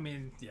 I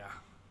mean, yeah.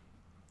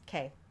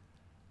 Okay.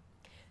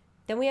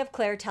 Then we have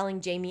Claire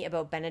telling Jamie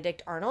about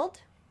Benedict Arnold.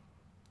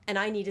 And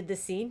I needed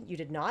this scene. You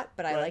did not,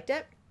 but I liked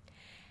it.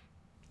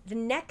 The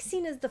next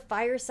scene is the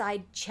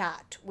fireside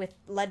chat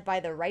led by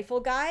the rifle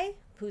guy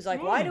who's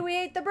like, why do we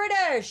hate the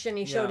British? And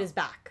he showed his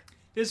back.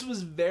 This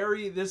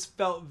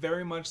felt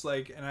very much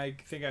like, and I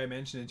think I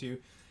mentioned it to you,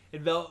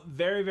 it felt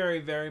very,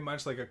 very, very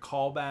much like a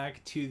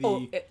callback to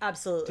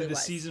the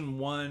season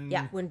 1.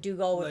 Yeah, when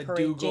Dougal would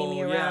parade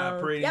Jamie around. Yeah,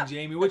 parading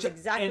Jamie. Which, that's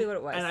exactly what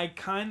it was. And I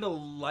kind of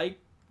liked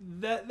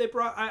that they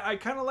brought, I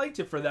kind of liked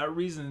it for that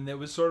reason. It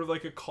was sort of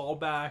like a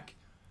callback.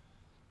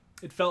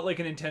 It felt like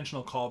an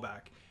intentional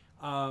callback.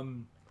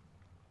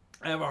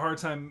 I have a hard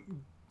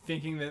time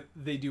thinking that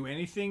they do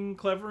anything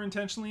clever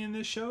intentionally in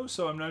this show,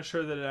 so I'm not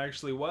sure that it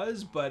actually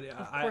was, but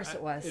of course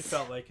it was. It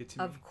felt like it to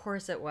me. Of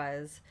course it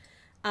was.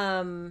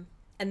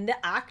 And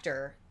the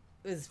actor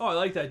was I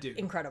like that dude.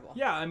 Incredible.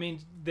 Yeah, I mean,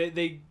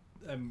 they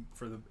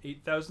for the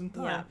 8,000th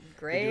time,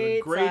 great, they do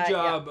a great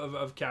job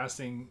of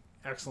casting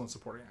excellent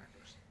supporting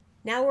actors.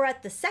 Now we're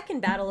at the second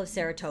Battle of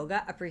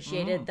Saratoga.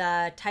 Appreciated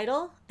the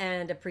title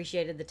and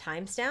appreciated the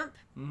timestamp.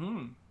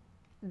 Mm-hmm.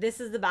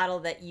 This is the battle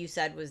that you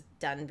said was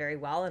done very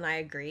well, and I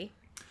agree.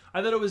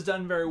 I thought it was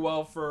done very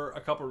well for a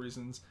couple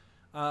reasons.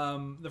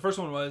 The first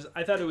one was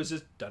I thought it was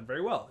just done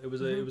very well. It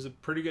was a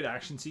pretty good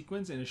action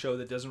sequence in a show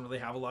that doesn't really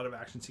have a lot of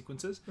action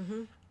sequences.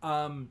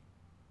 Mm-hmm.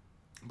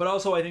 But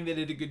also I think they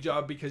did a good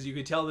job because you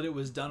could tell that it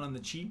was done on the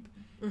cheap,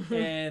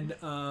 and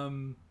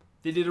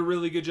they did a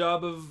really good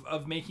job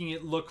of making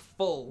it look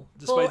full,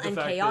 despite the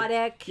fact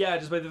chaotic.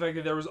 Despite the fact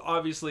that there was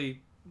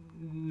obviously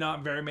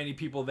not very many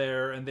people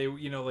there, and they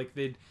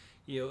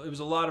it was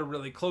a lot of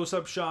really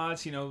close-up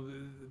shots, a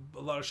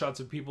lot of shots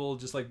of people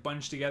just like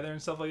bunched together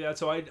and stuff like that.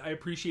 So I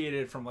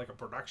appreciated it from like a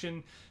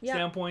production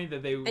standpoint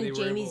that they were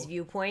Jamie's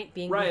viewpopoint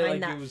being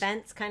behind that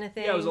fence kind of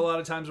thing. Yeah, it was a lot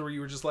of times where you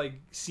were just like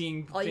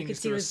seeing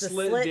things through a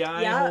slit, the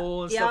eye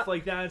hole and stuff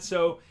like that.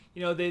 So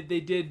they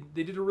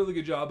did a really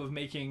good job of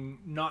making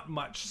not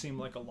much seem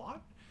like a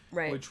lot,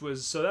 right? Which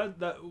was so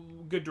that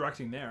good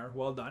directing there,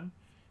 well done.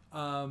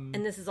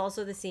 And this is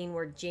also the scene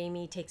where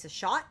Jamie takes a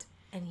shot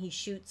and he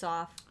shoots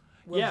off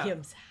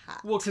William's hat.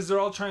 Well, because they're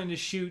all trying to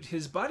shoot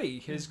his buddy,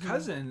 his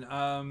cousin,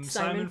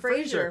 Simon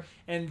Fraser,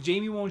 and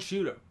Jamie won't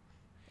shoot him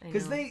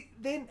because they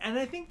and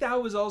I think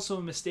that was also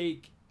a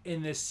mistake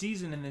in this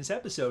season, in this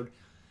episode,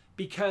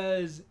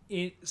 because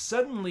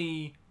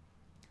suddenly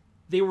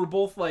they were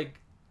both like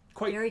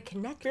very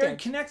connected,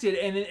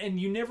 and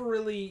you never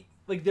really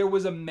like there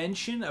was a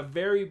mention, and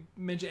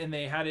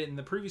they had it in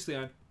the previously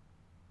on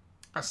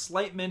a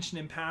slight mention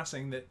in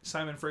passing that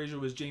Simon Fraser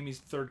was Jamie's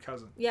third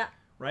cousin. Yeah.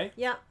 Right.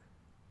 Yeah.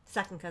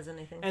 Second cousin,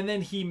 I think. And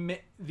then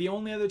the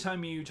only other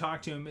time you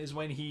talk to him is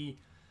when he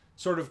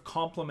sort of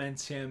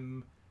compliments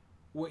him,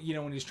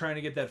 when he's trying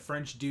to get that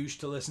French douche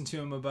to listen to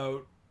him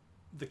about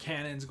the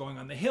cannons going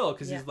on the hill,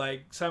 because he's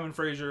like, Simon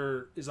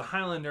Fraser is a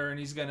Highlander and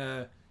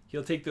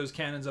he'll take those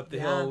cannons up the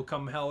hill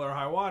come hell or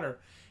high water.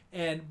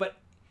 But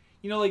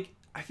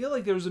I feel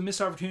like there was a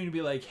missed opportunity to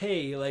be like,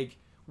 hey, like,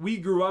 we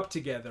grew up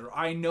together.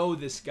 I know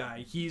this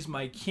guy. He's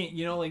my king.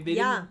 They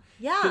didn't.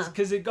 Yeah.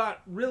 Because it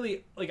got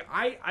really like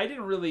I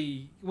didn't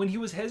really, when he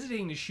was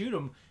hesitating to shoot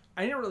him,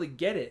 I didn't really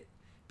get it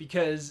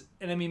because,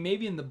 and I mean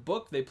maybe in the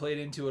book they played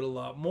into it a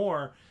lot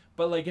more,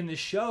 but like in the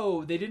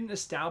show they didn't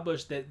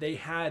establish that they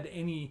had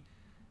any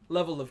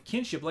level of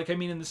kinship. Like I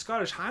mean in the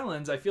Scottish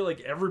Highlands I feel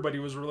like everybody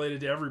was related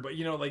to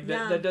everybody.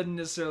 That doesn't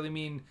necessarily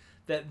mean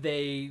that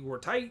they were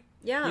tight.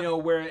 Yeah.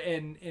 Where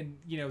and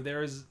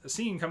there is a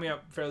scene coming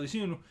up fairly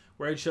soon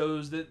where it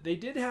shows that they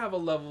did have a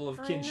level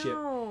of kinship.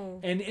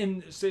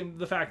 And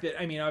the fact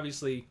that, I mean,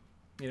 obviously,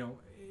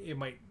 it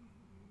might,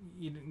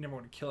 you never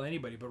want to kill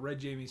anybody, but Red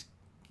Jamie's,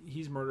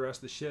 he's murderous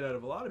the shit out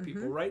of a lot of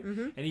people, right?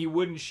 Mm-hmm. And he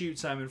wouldn't shoot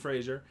Simon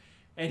Fraser.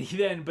 And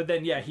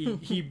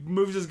he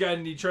moves his gun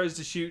and he tries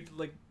to shoot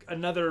like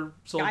another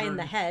soldier. Guy in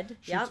the head.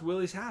 Shoots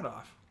Willie's hat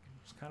off.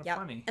 It's kind of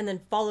funny. And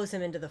then follows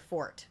him into the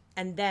fort.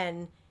 And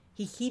then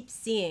he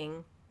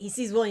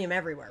sees William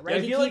everywhere, right?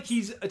 Yeah, I feel like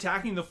he's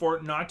attacking the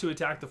fort not to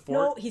attack the fort.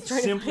 No, he's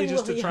trying simply to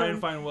just to try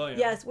and find William.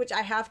 Yes, which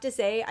I have to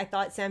say, I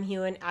thought Sam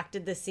Heughan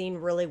acted this scene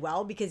really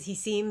well because he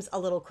seems a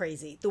little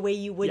crazy. The way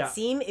you would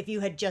seem if you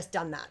had just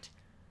done that.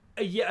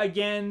 Yeah,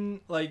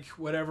 again, like,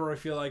 whatever, I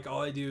feel like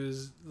all I do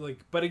is, like,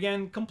 but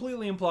again,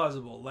 completely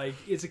implausible. Like,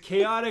 it's a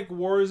chaotic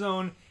war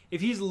zone.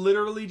 If he's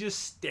literally just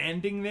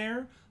standing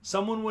there,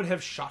 someone would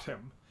have shot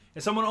him.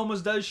 And someone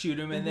almost does shoot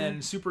him, and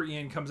then Super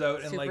Ian comes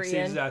out and like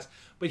saves his ass.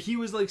 But he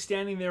was like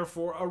standing there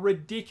for a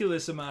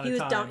ridiculous amount of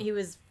time. He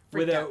was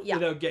without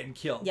getting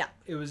killed. Yeah.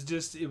 It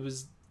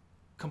was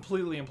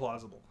completely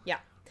implausible. Yeah.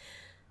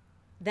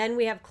 Then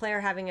we have Claire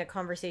having a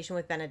conversation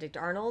with Benedict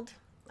Arnold.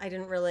 I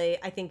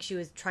think she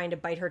was trying to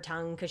bite her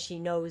tongue because she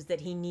knows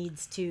that he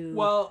needs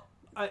to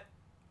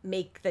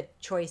make the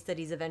choice that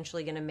he's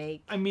eventually going to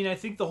make. I mean, I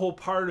think the whole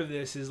part of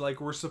this is like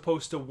we're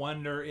supposed to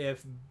wonder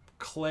if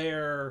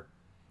Claire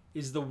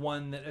is the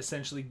one that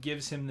essentially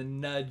gives him the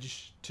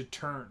nudge to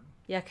turn.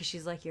 Yeah, because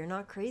she's like, you're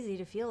not crazy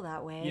to feel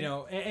that way. You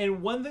know,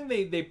 and one thing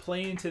they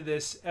play into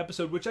this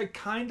episode, which I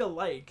kind of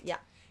liked,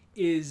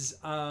 is,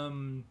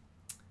 and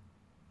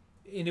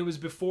it was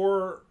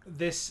before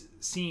this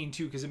scene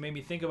too, because it made me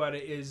think about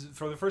it, is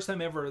for the first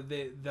time ever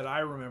that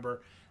I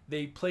remember,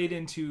 they played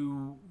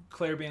into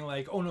Claire being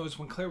like, oh no, it's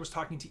when Claire was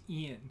talking to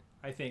Ian,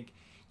 I think.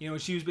 You know,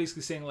 she was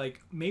basically saying,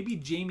 like, maybe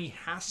Jamie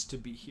has to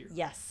be here.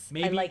 Yes,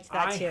 maybe I liked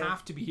that too. I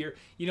have to be here.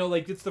 You know,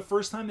 like, it's the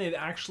first time they've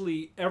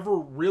actually ever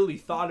really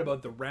thought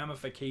about the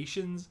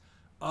ramifications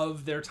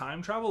of their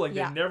time travel. Like,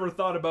 they never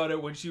thought about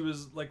it when she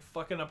was, like,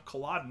 fucking up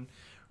Culloden,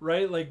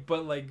 right? Like,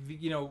 but, like,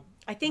 you know...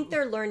 I think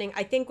they're learning...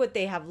 I think what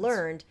they have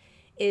learned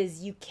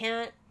is you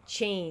can't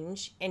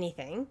change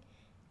anything,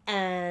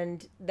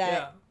 and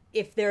that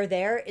if they're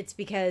there, it's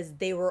because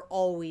they were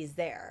always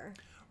there.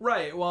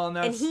 Right, well,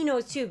 and he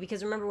knows too,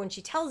 because remember when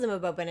she tells him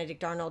about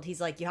Benedict Arnold, he's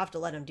like, you have to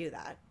let him do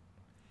that.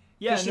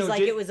 Yeah, she's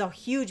like, it was a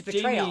huge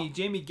betrayal.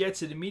 Jamie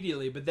gets it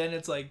immediately, but then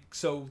it's like,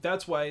 so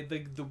that's why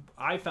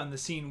I found the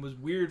scene was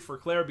weird for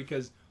Claire,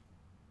 because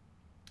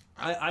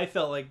I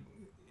felt like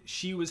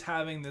she was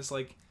having this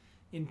like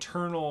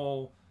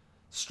internal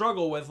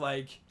struggle with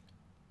like,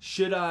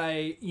 should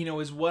I, you know,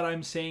 is what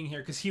I'm saying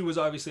here, because he was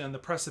obviously on the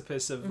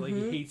precipice of like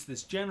he hates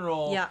this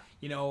general,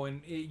 you know,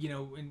 and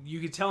and you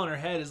could tell in her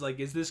head is like,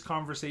 is this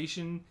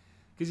conversation,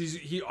 because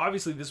he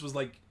obviously this was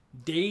like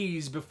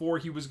days before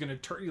he was gonna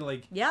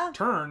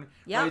turn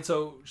right?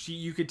 So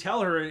you could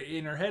tell her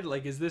in her head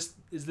like, is this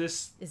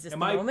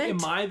am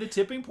I the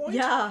tipping point?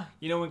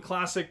 You know, in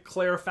classic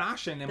Claire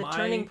fashion, am I the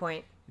turning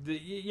point?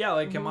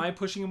 Am I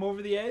pushing him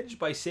over the edge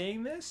by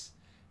saying this?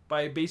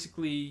 By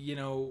basically, you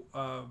know...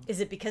 is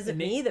it because of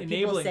me that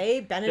people say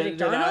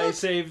Benedict Arnold? That I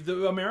saved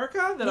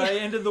America? That I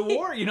ended the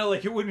war? You know,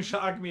 like, it wouldn't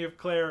shock me if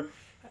Claire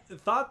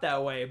thought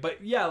that way.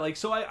 But, yeah, like,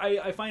 so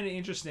I find it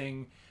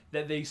interesting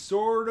that they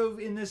sort of,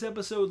 in this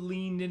episode,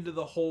 leaned into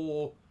the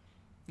whole,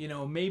 you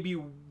know, maybe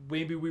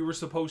we were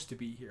supposed to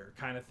be here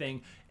kind of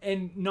thing.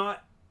 And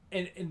not...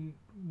 And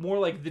more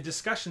like the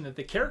discussion that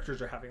the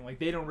characters are having. Like,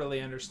 they don't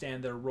really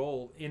understand their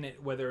role in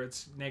it, whether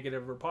it's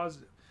negative or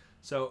positive.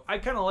 So I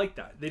kind of like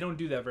that. They don't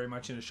do that very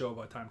much in a show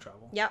about time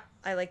travel. Yep,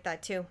 I like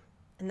that too.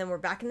 And then we're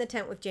back in the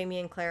tent with Jamie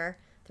and Claire.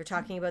 They're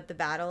talking about the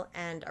battle,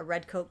 and a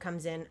redcoat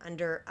comes in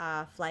under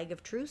a flag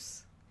of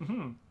truce.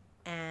 Mm-hmm.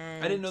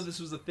 And I didn't know this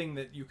was a thing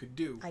that you could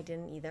do. I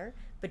didn't either.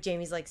 But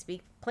Jamie's like,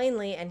 speak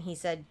plainly, and he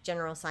said,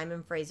 General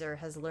Simon Fraser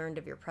has learned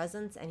of your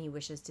presence, and he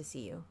wishes to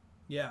see you.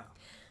 Yeah.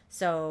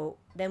 So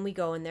then we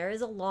go, and there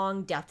is a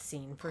long death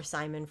scene for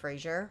Simon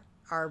Fraser,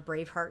 our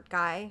Braveheart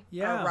guy.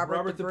 Yeah,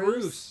 Robert the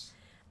Bruce.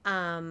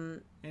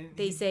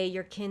 They say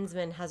your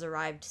kinsman has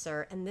arrived,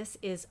 sir, and this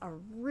is a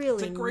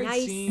really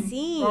nice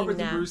scene. Robert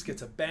the Bruce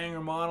gets a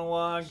banger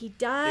monologue. He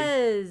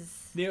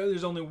does.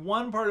 There's only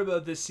one part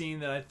about this scene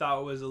that I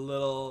thought was a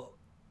little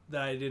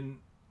that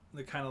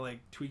kind of like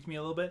tweaked me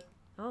a little bit.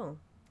 Oh,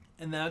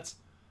 and that's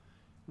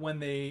when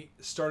they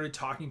started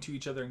talking to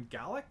each other in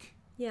Gaelic.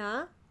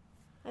 Yeah,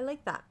 I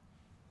like that.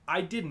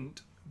 I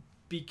didn't,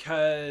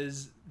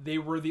 because they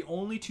were the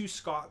only two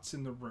Scots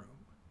in the room.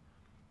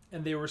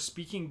 And they were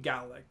speaking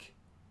Gaelic,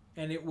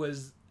 and it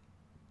was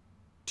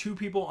two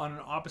people on an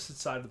opposite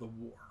side of the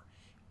war,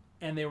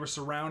 and they were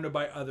surrounded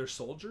by other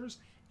soldiers,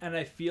 and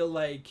I feel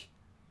like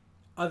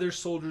other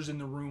soldiers in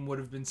the room would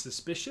have been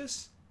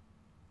suspicious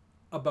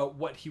about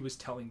what he was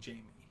telling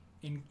Jamie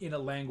in a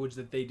language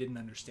that they didn't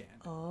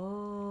understand.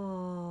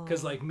 Oh.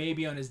 Because like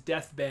maybe on his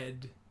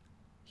deathbed,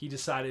 he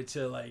decided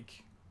to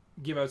like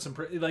give out some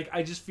like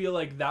I just feel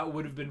like that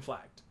would have been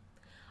flagged.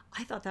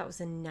 I thought that was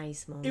a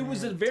nice moment. It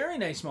was a very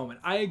nice moment.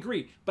 I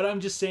agree. But I'm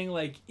just saying,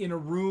 like, in a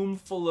room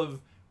full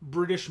of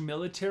British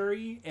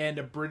military and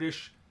a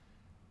British,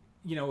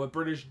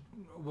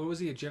 what was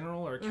he, a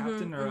general or a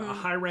captain or a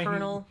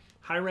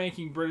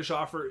high-ranking British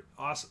officer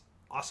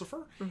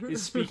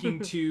is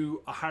speaking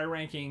to a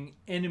high-ranking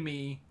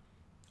enemy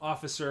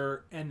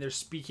officer, and they're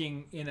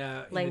speaking in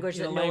a language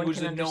that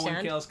no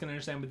one else can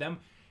understand with them.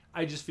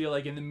 I just feel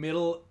like in the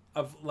middle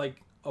of, like,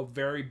 a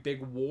very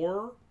big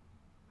war...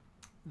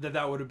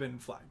 that would have been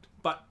flagged,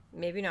 but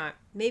maybe not.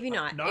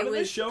 Not in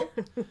this show.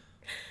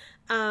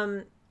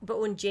 But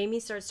when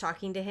Jamie starts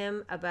talking to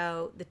him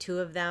about the two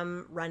of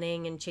them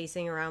running and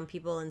chasing around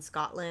people in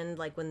Scotland,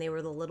 like when they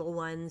were the little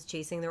ones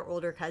chasing their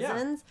older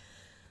cousins,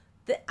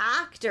 the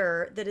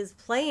actor that is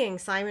playing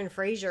Simon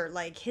Fraser,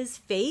 like his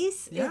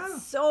face,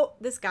 it's so.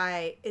 This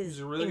guy is. He's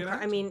a really good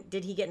actor. I mean,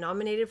 did he get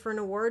nominated for an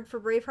award for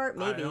Braveheart?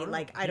 Maybe.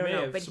 I don't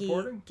know. But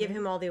give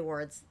him all the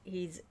awards.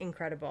 He's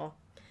incredible.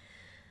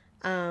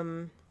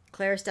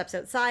 Claire steps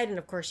outside, and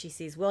of course she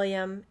sees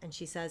William, and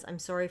she says, "I'm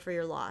sorry for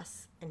your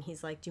loss." And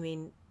he's like, "Do you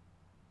mean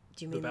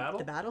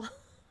the battle?"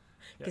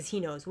 Because he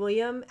knows.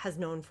 William has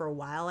known for a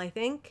while, I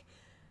think,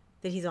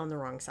 that he's on the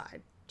wrong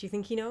side. Do you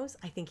think he knows?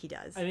 I think he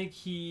does. I think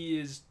he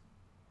is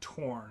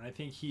torn. I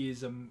think he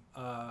is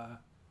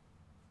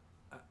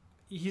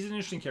he's an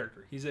interesting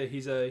character. He's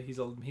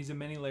a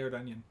many-layered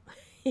onion.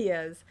 He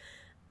is.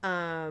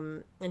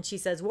 And she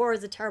says, "War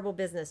is a terrible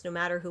business, no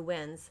matter who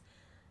wins."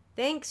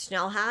 Thanks,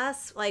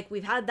 Schnellhaas. Like,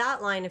 we've had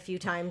that line a few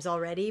times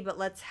already, but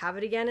let's have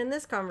it again in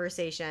this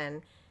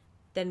conversation.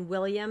 Then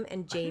William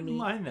and Jamie. I didn't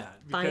mind that.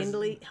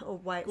 Finally.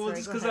 Oh, why? Well,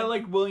 just because I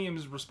like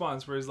William's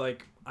response, where he's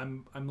like,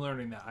 "I'm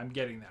learning that. I'm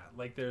getting that."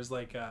 Like, there's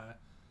like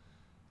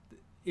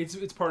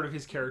it's part of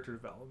his character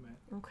development.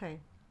 Okay.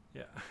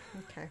 Yeah.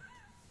 Okay.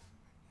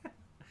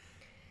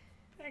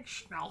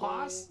 Thanks,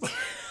 Schnellhaas.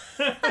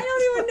 I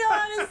don't even know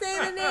how to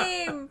say the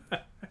name.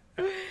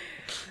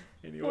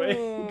 Anyway,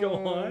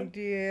 go on.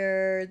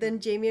 Dear. Then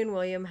Jamie and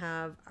William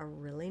have a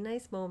really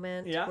nice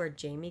moment yeah. where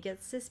Jamie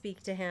gets to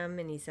speak to him,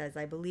 and he says,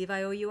 "I believe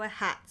I owe you a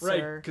hat, sir."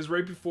 Right, because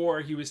right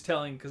before he was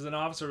telling, because an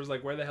officer was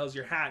like, "Where the hell's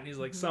your hat?" And he's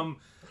like,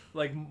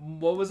 like,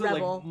 what was it?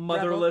 Rebel. Like,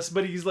 motherless.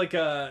 But he's like,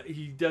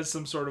 he does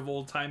some sort of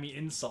old-timey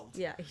insult.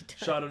 Yeah, he does.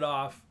 Shot it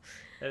off.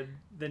 And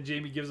then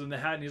Jamie gives him the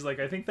hat, and he's like,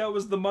 "I think that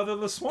was the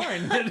motherless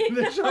swine." And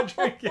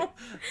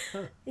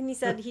he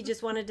said he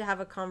just wanted to have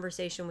a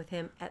conversation with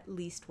him at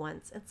least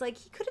once. It's like,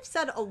 he could have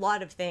said a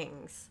lot of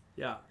things.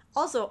 Yeah.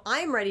 Also,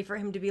 I'm ready for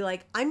him to be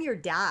like, "I'm your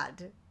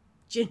dad."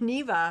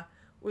 Geneva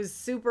was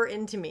super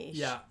into me.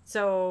 Yeah.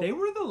 So they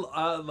were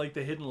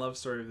the hidden love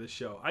story of this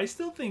show. I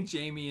still think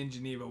Jamie and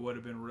Geneva would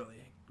have been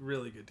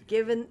really good together.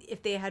 Given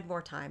if they had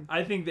more time.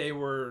 I think they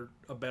were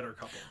a better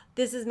couple.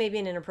 This is maybe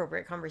an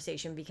inappropriate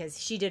conversation because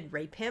she did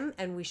rape him,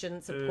 and we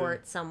shouldn't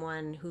support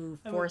someone who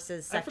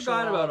forces sexual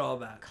I forgot about all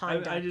that.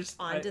 conduct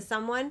onto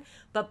someone.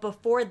 But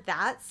before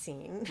that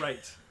scene...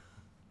 Right.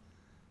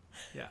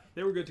 Yeah,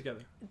 they were good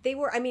together. They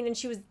were, I mean, and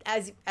she was,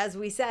 as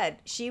we said,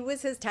 she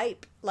was his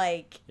type.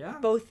 Like, yeah.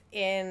 Both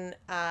in,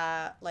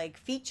 like,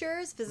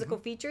 features, physical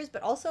features,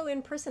 but also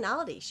in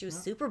personality. She was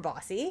super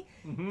bossy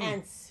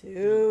and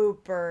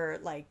super,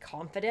 like,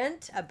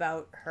 confident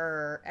about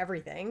her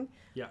everything.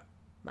 Yeah.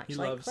 Much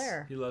like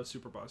Claire. He loves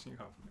super bossy and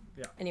confident.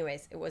 Yeah.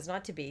 Anyways, it was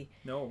not to be.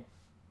 No.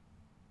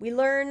 We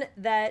learn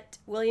that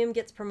William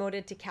gets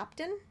promoted to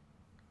captain.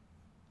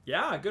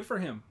 Yeah, good for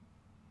him.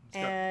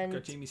 He's and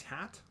got Jamie's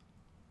hat.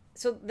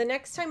 So the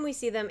next time we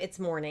see them, it's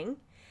morning.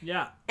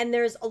 Yeah. And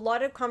there's a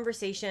lot of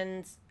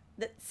conversations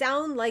that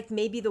sound like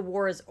maybe the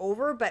war is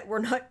over, but we're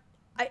not.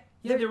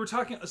 They were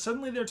talking.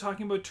 Suddenly they're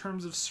talking about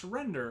terms of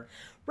surrender.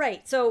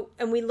 Right. So,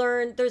 and we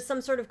learn there's some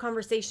sort of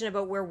conversation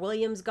about where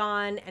William's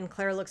gone, and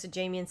Claire looks at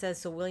Jamie and says,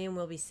 "So William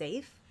will be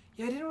safe?"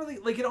 Yeah, I didn't really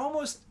like it.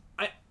 Almost.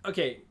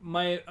 Okay,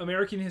 my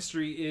American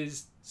history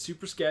is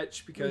super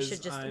sketch because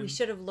we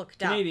should have looked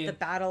Canadian. Up the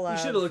battle of. We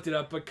should have looked it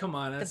up, but come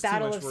on, that's the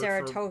Battle too much of work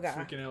Saratoga. For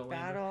freaking Outlander.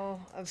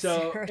 Battle of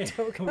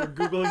Saratoga. We're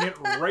googling it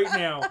right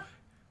now.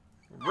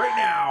 Right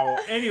now.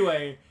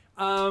 Anyway,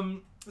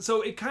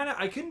 so it kind of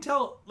I couldn't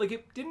tell. Like,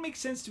 it didn't make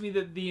sense to me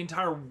that the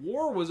entire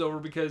war was over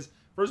because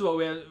first of all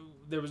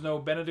there was no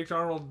Benedict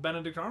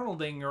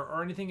Arnolding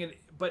or anything,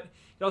 but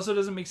it also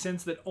doesn't make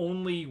sense that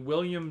only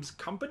William's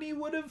company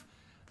would have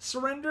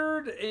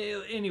surrendered.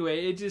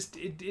 Anyway, it just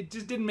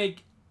didn't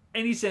make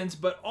any sense.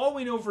 But all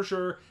we know for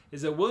sure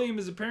is that William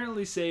is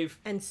apparently safe,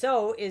 and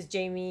so is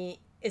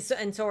Jamie.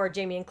 And so are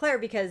Jamie and Claire,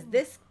 because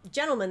this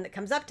gentleman that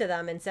comes up to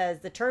them and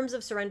says the terms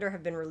of surrender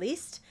have been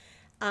released,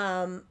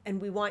 and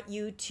we want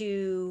you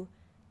to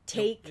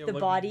take the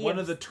body. One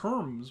of the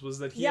terms was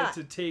that he had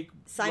to take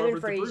Simon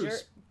Robert Fraser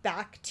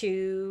back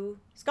to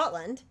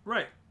Scotland,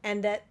 right?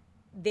 And that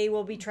they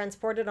will be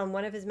transported on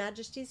one of His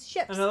Majesty's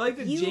ships. And I like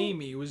that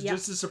Jamie was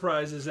just as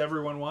surprised as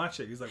everyone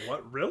watching. He's like,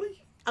 "What,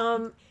 really?"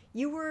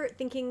 You were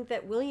thinking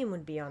that William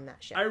would be on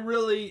that ship. I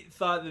really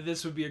thought that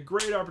this would be a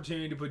great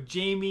opportunity to put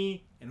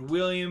Jamie and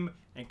William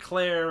and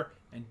Claire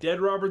and dead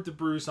Robert the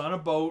Bruce on a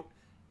boat,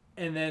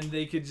 and then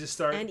they could just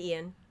start. And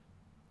Ian,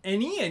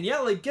 yeah,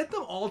 like get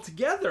them all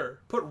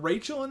together. Put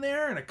Rachel in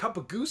there and a cup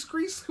of goose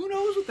grease. Who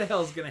knows what the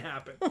hell's gonna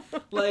happen?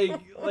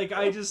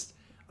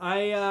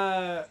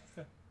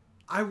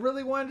 I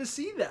really wanted to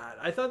see that.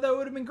 I thought that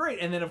would have been great.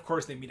 And then, of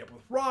course, they meet up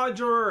with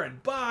Roger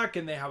and Buck,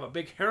 and they have a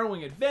big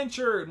harrowing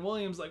adventure. And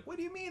William's like, "What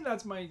do you mean?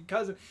 That's my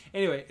cousin."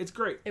 Anyway, it's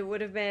great. It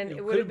would have been.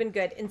 It would have been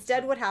good.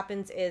 Instead, what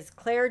happens is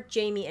Claire,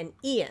 Jamie, and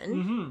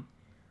Ian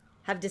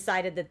have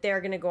decided that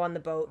they're going to go on the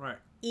boat. Right.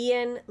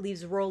 Ian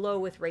leaves Rollo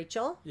with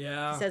Rachel.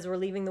 Yeah. He says, "We're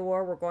leaving the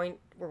war. We're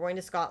going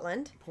to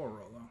Scotland." Poor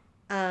Rollo.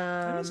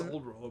 And it's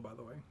old Rollo, by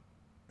the way.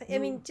 I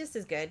mean, just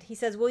as good. He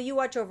says, "Will you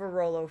watch over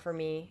Rollo for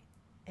me?"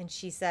 And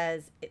she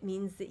says, "It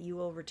means that you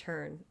will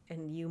return."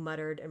 And you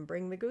muttered, "And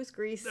bring the goose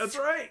grease." That's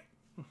right.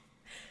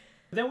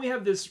 Then we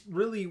have this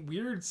really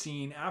weird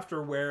scene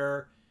after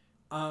where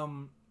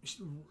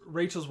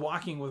Rachel's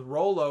walking with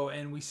Rollo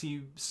and we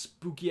see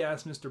spooky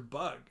ass Mr.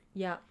 Bug.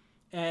 Yeah.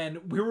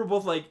 And we were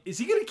both like, is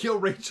he going to kill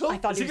Rachel? I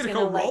thought is he he was going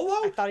to gonna, kill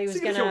Rollo? I thought he was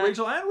going to kill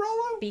Rachel and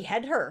Rollo?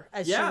 behead her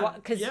as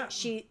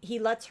he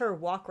lets her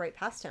walk right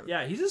past him.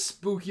 Yeah, he's a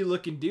spooky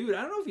looking dude.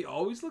 I don't know if he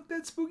always looked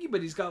that spooky,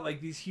 but he's got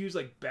like these huge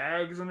like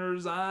bags under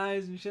his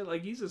eyes and shit.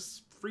 Like he's a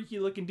freaky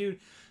looking dude.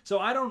 So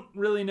I don't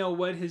really know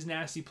what his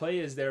nasty play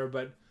is there,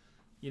 but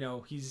you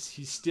know, he's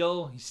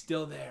still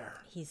there.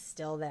 He's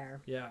still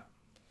there. Yeah.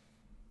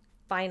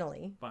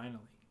 Finally.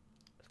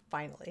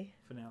 Finale.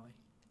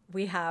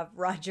 We have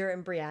Roger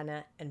and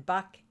Brianna and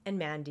Buck and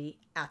Mandy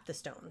at the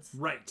Stones.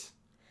 Right.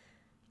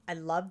 I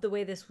love the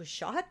way this was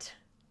shot.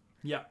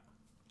 Yeah.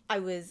 I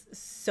was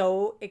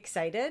so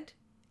excited,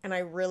 and I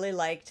really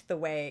liked the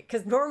way,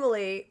 because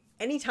normally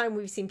anytime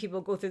we've seen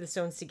people go through the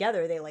Stones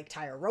together, they like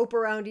tie a rope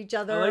around each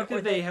other. I like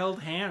that they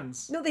held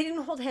hands. No, they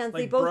didn't hold hands.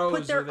 Like they both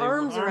put their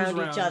arms around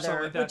each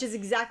other, like which is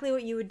exactly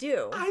what you would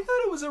do. I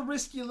thought it was a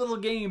risky little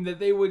game that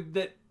they would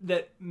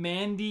that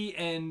Mandy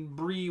and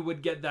Bree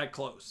would get that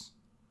close.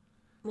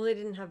 Well, they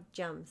didn't have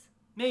gems.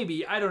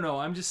 Maybe, I don't know.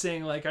 I'm just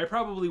saying, like, I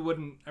probably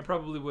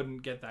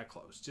wouldn't get that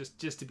close,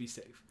 just to be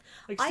safe.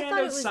 Like, stand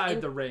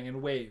outside the ring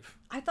and wave.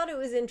 I thought it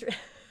was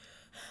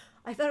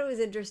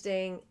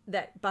interesting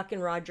that Buck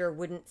and Roger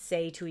wouldn't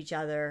say to each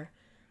other,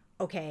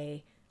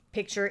 okay,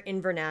 picture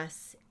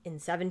Inverness in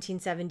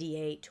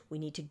 1778. We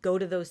need to go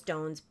to those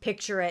stones,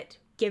 picture it,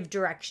 give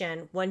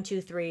direction, 1,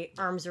 2, 3,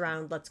 arms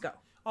around, let's go.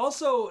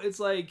 Also, it's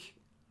like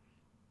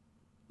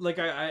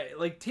I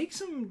like take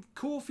some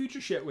cool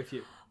future shit with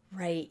you.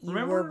 Right, you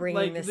were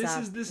bringing this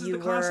up. This is the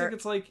classic.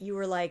 It's like you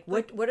were like,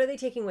 what are they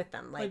taking with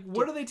them? Like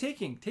what are they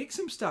taking? Take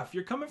some stuff.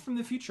 You're coming from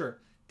the future.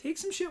 Take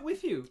some shit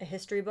with you. A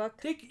history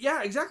book.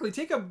 Exactly.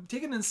 Take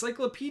an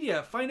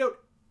encyclopedia. Find out.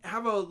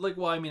 Have a like.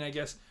 Well, I mean, I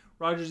guess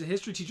Roger's a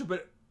history teacher,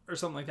 or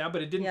something like that.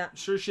 But it didn't. Yeah.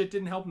 Sure, shit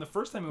didn't help him the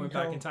first time we went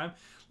back in time.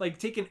 Like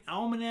take an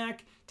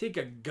almanac. Take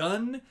a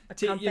gun.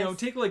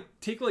 Take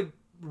like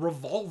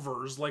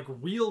revolvers, like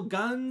real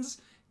guns.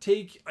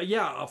 Take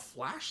a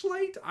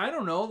flashlight. I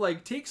don't know.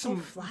 Like take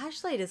some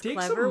flashlight is take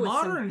clever some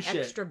modern with some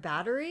shit. Extra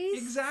batteries.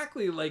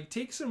 Exactly. Like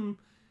take some.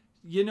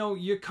 You know,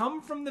 you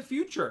come from the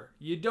future.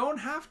 You don't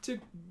have to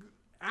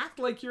act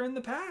like you're in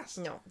the past.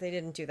 No, they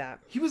didn't do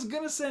that. He was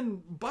gonna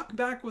send Buck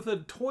back with a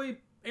toy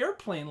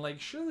airplane. Like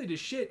surely to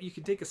shit, you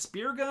could take a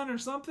spear gun or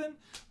something.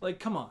 Like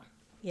come on.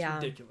 It's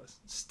ridiculous.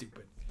 It's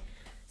stupid.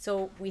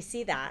 So we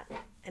see that,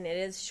 and it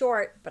is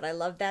short, but I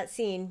love that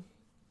scene.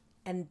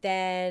 And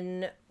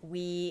then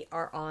we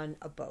are on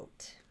a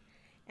boat,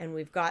 and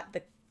we've got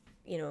the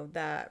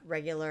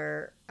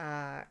regular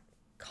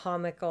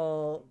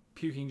comical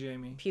puking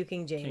Jamie,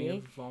 King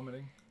of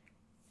vomiting,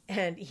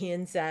 and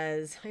Ian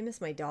says, "I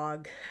miss my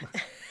dog,"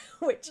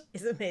 which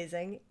is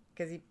amazing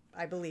because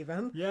I believe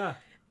him. Yeah.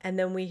 And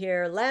then we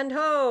hear "Land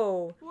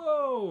ho!"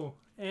 Whoa!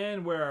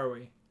 And where are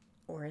we?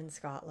 We're in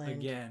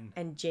Scotland again.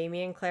 And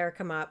Jamie and Claire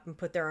come up and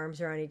put their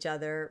arms around each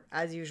other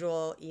as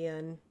usual.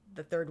 Ian,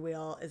 the third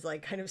wheel, is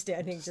like kind of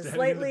standing just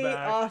slightly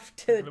off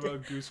to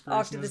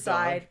the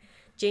side.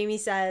 Jamie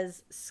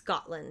says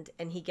Scotland,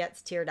 and he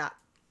gets teared up.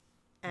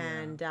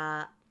 And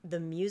the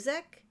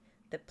music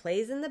that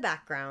plays in the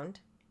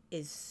background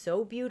is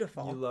so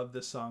beautiful. You love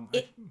this song.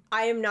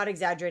 I am not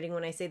exaggerating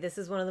when I say this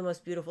is one of the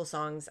most beautiful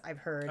songs I've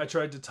heard. I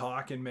tried to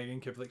talk, and Megan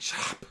kept like, "Shut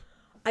up."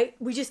 I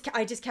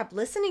just kept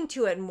listening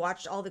to it and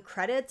watched all the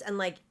credits, and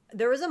like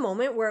there was a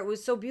moment where it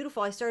was so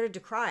beautiful I started to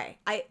cry.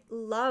 I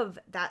love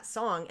that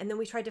song, and then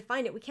we tried to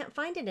find it. We can't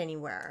find it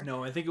anywhere.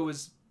 No, I think it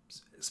was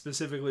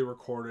specifically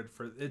recorded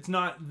for. It's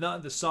not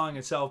the song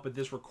itself, but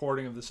this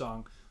recording of the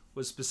song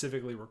was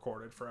specifically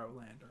recorded for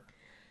Outlander.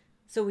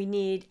 So we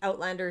need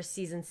Outlander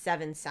season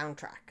 7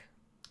 soundtrack.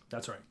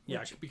 That's right.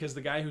 Yeah, because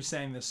the guy who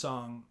sang this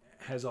song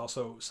has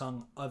also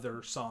sung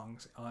other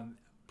songs on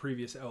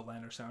previous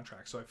Outlander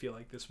soundtracks. So I feel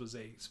like this was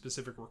a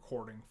specific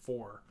recording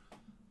for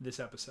this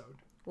episode.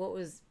 What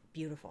was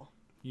beautiful.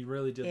 You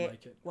really did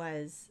like it. It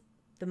was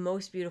the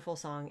most beautiful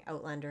song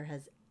Outlander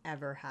has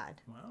ever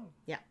had. Wow.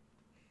 Yeah.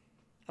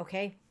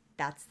 Okay,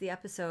 that's the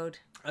episode.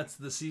 That's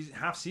the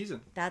half season.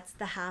 That's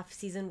the half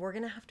season. We're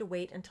going to have to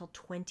wait until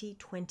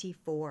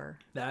 2024.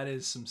 That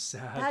is some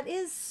sad. That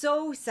is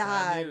so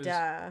sad.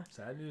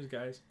 Sad news,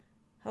 guys.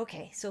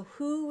 Okay, so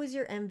who was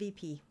your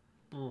MVP?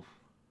 Oof.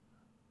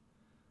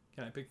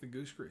 Can I pick the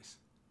goose grease?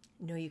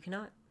 No, you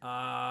cannot.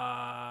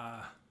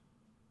 I'm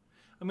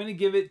going to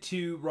give it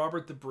to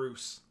Robert the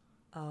Bruce.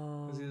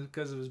 Oh.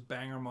 Because of his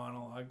banger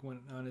monologue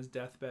when on his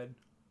deathbed.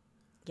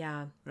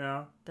 Yeah.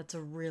 Yeah. That's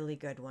a really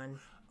good one.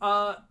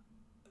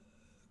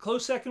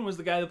 Close second was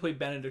the guy that played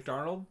Benedict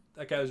Arnold.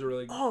 That guy was a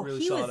really solid actor.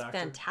 He was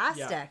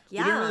fantastic.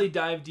 Yeah. We didn't really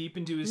dive deep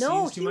into his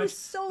scenes too much. No, he was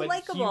so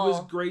likable. He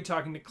was great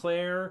talking to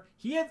Claire.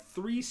 He had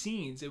 3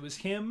 scenes. It was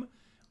him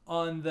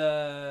in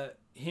the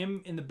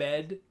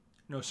bed.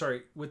 No,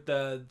 sorry, with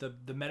the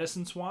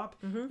medicine swap,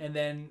 and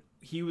then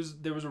he was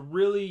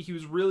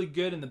really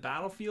good in the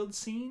battlefield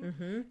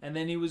scene, and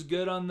then he was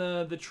good on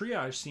the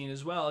triage scene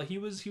as well. He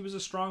was a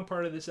strong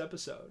part of this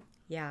episode.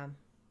 Yeah.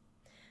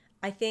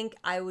 I think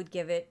I would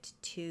give it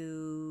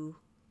to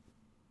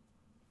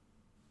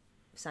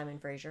Simon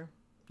Fraser.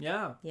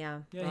 Yeah,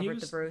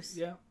 Robert the Bruce.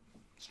 Yeah,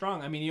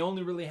 strong. I mean, he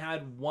only really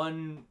had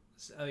one.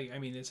 I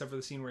mean, except for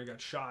the scene where he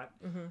got shot.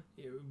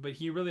 But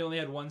he really only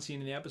had one scene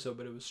in the episode,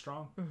 but it was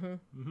strong.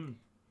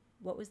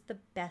 What was the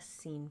best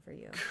scene for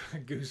you?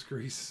 Goose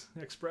Grease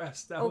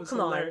Express. That was come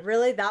hilarious. on,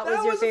 really? That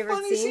was your favorite a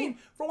funny scene?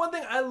 For one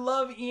thing, I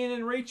love Ian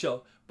and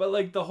Rachel, but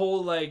like the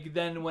whole like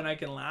then when I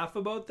can laugh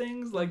about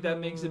things, like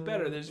that makes it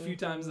better. There's a few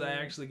times that I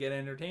actually get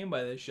entertained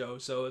by this show,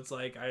 so it's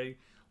like I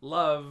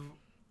love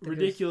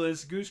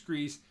ridiculous Goose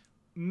Grease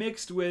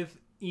mixed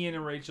with Ian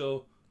and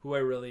Rachel, who I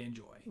really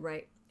enjoy.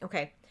 Right.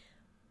 Okay.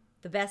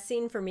 The best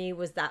scene for me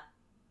was that.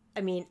 I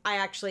mean,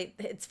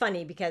 it's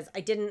funny because I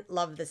didn't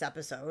love this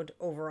episode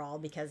overall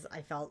because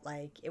I felt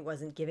like it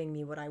wasn't giving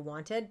me what I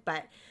wanted,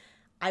 but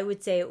I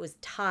would say it was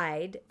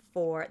tied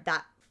for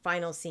that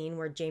final scene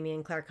where Jamie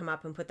and Claire come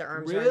up and put their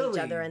arms around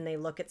each other and they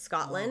look at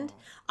Scotland.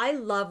 Oh. I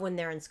love when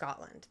they're in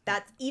Scotland.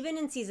 That's even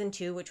in season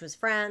 2, which was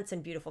France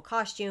and beautiful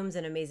costumes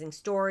and amazing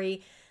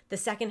story. The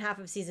second half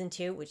of season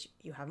 2, which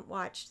you haven't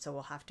watched, so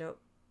we'll have to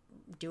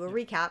do a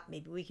recap.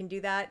 Maybe we can do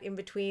that in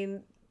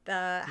between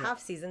the half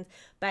seasons.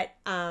 But,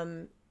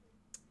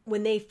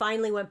 when they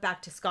finally went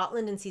back to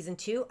Scotland in season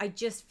 2, I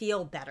just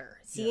feel better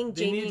seeing Jamie and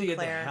Claire. They need to get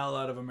the hell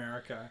out of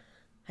America.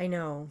 I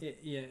know.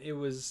 It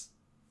was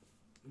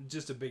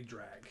just a big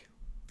drag.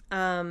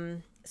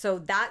 So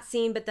that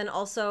scene, but then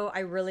also I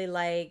really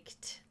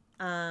liked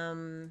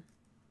Buck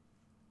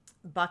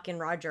and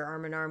Roger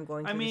arm in arm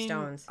going through the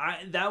stones.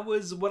 That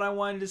was what I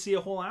wanted to see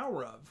a whole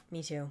hour of.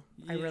 Me too.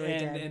 I really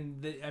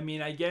did. And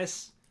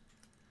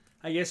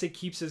I guess it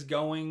keeps us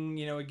going.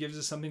 You know, it gives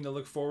us something to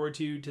look forward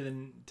to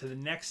the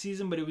next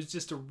season. But it was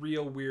just a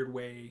real weird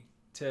way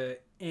to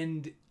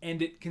end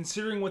it,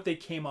 considering what they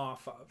came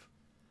off of.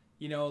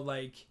 You know,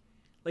 like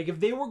if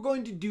they were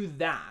going to do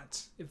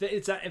that,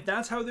 if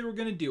that's how they were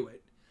going to do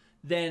it,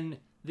 then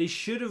they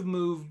should have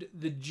moved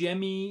the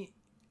Jemmy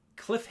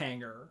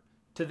cliffhanger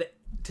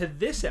to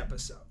this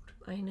episode.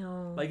 I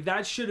know. Like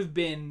that should have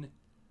been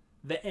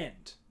the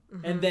end,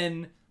 and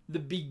then the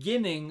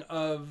beginning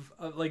of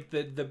like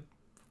the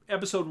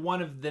episode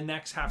 1 of the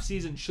next half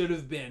season should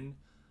have been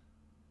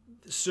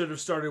sort of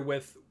started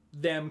with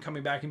them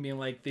coming back and being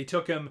like they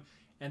took him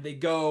and they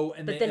go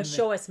and then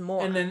show us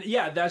more, and then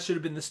that should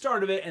have been the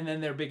start of it, and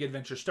then their big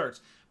adventure starts.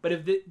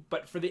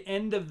 But for the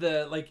end of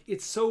the, like,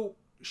 it's so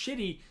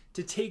shitty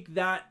to take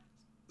that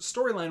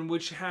storyline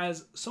which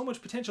has so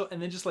much potential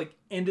and then just like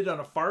end it on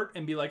a fart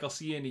and be like, I'll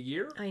see you in a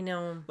year. I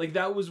know, like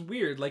that was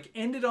weird. Like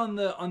end it on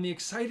the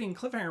exciting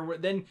cliffhanger where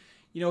then,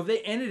 you know, if they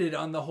ended it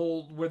on the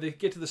whole where they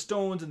get to the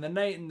stones in the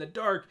night and the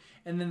dark,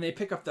 and then they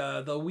pick up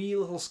the wee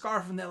little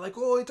scarf and they're like,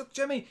 oh, he took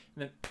Jemmy,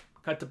 and then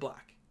cut to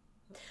black.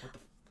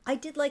 I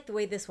did like the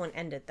way this one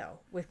ended though,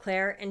 with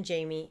Claire and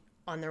Jamie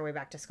on their way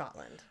back to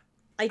Scotland.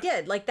 I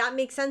did. Like that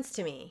makes sense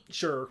to me.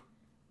 Sure.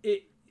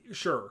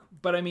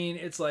 But I mean,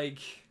 it's like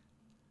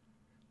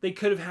they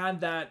could have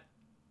had that.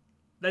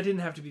 That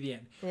didn't have to be the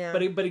end. Yeah.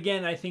 But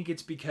again, I think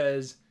it's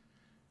because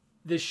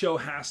this show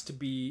has to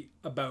be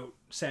about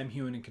Sam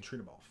Heughan and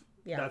Katrina Balfe.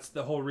 Yeah. That's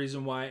the whole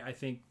reason why I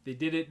think they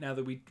did it. Now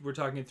that we're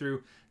talking it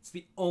through, it's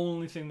the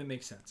only thing that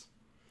makes sense.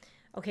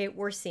 Okay,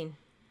 worst scene.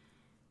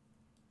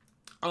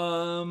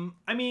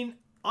 I mean,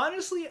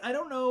 honestly, I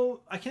don't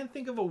know. I can't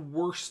think of a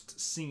worst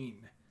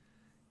scene.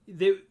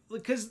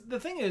 Because the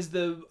thing is,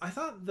 I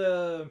thought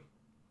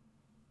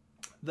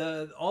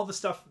all the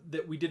stuff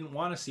that we didn't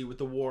want to see with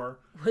the war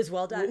was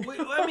well done.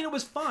 I mean, it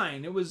was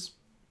fine. It was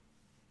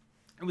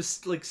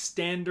like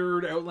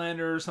standard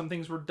Outlander. Some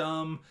things were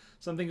dumb.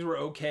 Some things were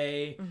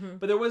okay.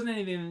 But there wasn't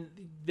anything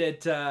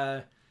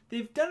that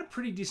they've done a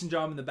pretty decent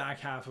job in the back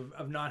half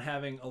of not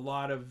having a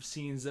lot of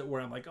scenes that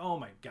where I'm like, oh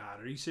my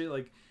God, are you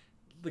serious?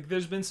 Like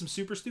there's been some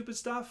super stupid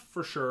stuff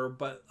for sure.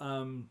 But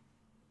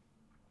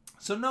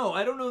so no,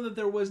 I don't know that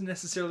there was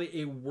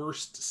necessarily a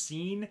worst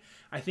scene.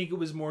 I think it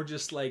was more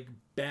just like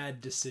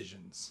bad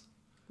decisions.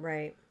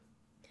 Right.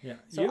 Yeah.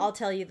 So I'll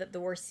tell you that the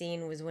worst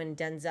scene was when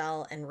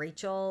Denzel and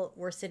Rachel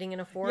were sitting in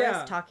a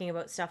forest talking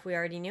about stuff we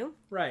already knew.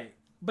 Right.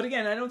 But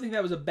again, I don't think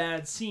that was a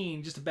bad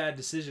scene, just a bad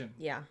decision.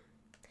 Yeah.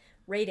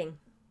 Rating.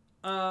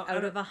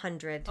 Out of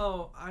 100.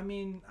 Oh, I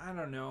mean, I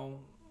don't know.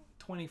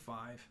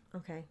 25.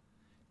 Okay.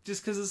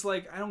 Just because it's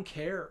like, I don't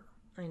care.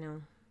 I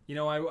know. You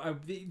know,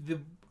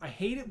 I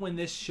hate it when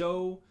this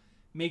show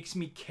makes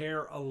me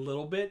care a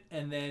little bit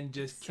and then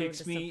just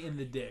kicks me in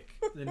the dick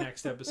the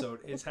next episode.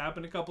 It's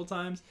happened a couple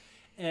times.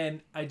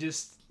 And I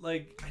just,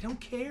 like, I don't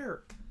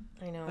care.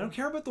 I know. I don't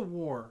care about the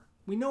war.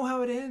 We know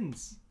how it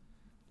ends.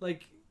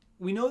 Like,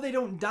 we know they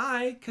don't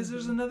die because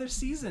there's another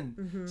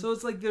season. So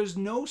it's like there's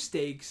no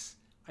stakes.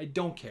 I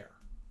don't care.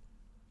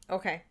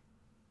 Okay.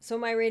 So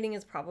my rating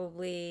is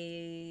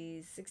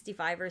probably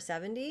 65 or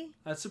 70.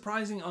 That's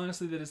surprising,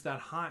 honestly, that it's that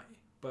high.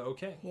 But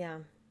okay. Yeah.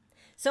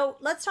 So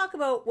let's talk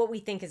about what we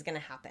think is going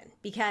to happen.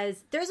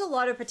 Because there's a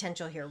lot of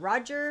potential here.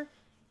 Roger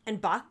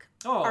and Buck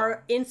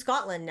are in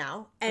Scotland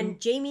now, and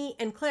Jamie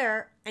and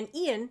Claire and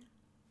Ian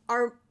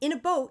are in a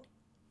boat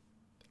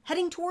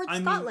heading towards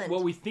Scotland.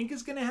 What we think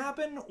is going to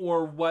happen,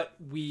 or what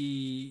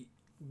we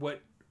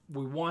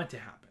want to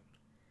happen?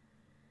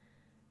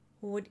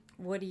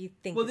 What do you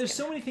think? Well, there's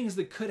so many things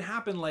that could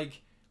happen.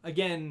 Like,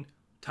 again,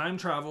 time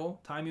travel,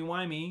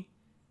 timey-wimey.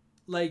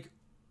 Like,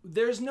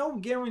 there's no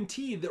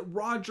guarantee that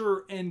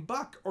Roger and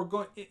Buck are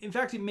going... In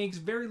fact, it makes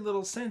very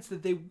little sense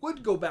that they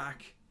would go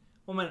back.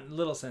 Well, not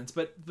little sense,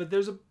 but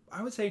there's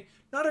I would say,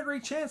 not a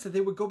great chance that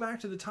they would go back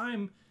to the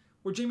time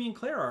where Jamie and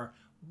Claire are.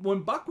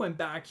 When Buck went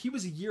back, he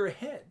was a year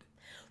ahead.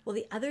 Well,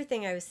 the other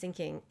thing I was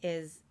thinking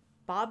is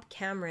Bob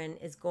Cameron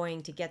is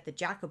going to get the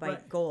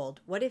Jacobite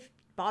gold. What if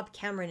Bob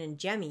Cameron and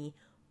Jemmy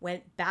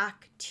went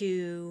back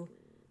to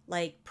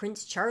like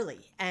Prince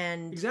Charlie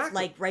and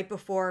like right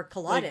before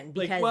Culloden,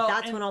 because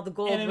that's when all the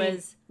gold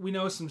was. We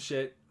know some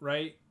shit,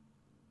 right?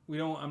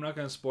 I'm not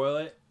going to spoil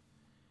it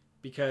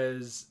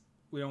because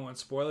we don't want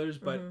spoilers,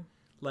 but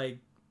like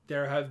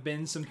there have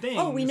been some things.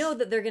 Oh, we know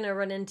that they're going to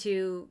run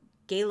into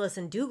Galus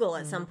and Dougal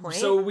at some point.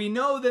 So we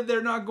know that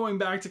they're not going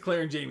back to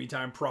Claire and Jamie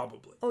time,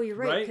 probably. Oh, you're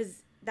right,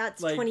 because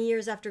that's like, 20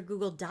 years after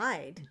Google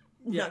died.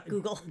 Yeah. Not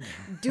Google.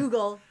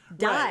 Dougal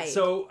died. Right.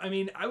 So, I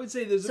mean, I would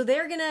say there's... So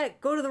they're going to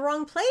go to the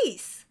wrong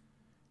place.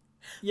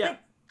 Yeah.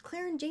 But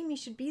Claire and Jamie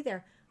should be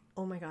there.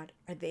 Oh my God.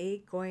 Are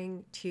they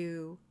going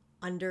to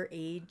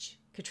underage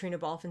Katrina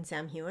Balfe and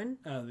Sam Heughan?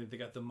 I don't think they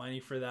got the money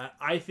for that.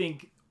 I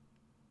think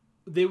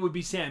they would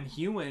be Sam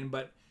Heughan,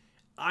 but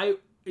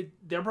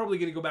they're probably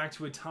going to go back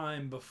to a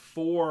time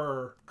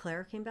before...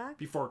 Claire came back?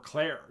 Before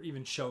Claire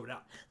even showed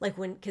up. Like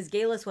because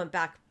Galus went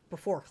back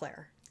before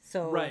Claire.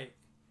 So... Right.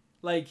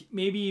 Like,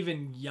 maybe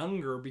even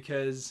younger,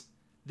 because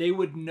they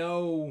would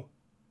know...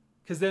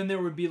 Because then there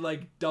would be,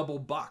 like, double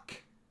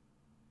Buck.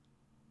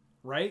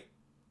 Right?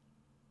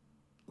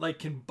 Like,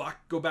 can Buck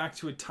go back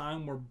to a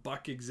time where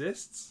Buck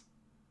exists?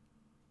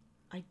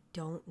 I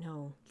don't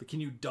know.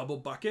 Can you double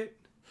Buck it?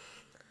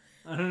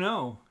 I don't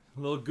know. A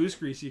little goose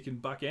grease, you can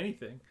buck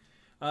anything.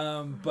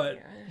 I don't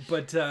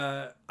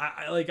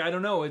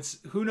know.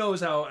 Who knows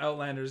how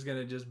Outlander's going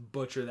to just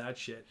butcher that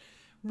shit.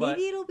 But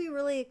maybe it'll be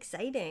really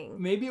exciting.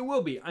 Maybe it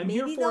will be.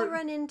 Maybe they'll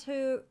run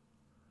into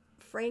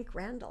Frank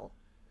Randall.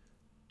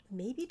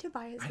 Maybe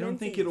Tobias Menzies. I don't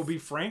think it'll be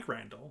Frank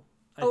Randall.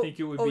 I think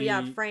it would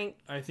be... Frank.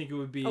 I think it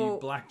would be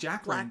Black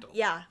Jack Randall.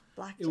 Yeah,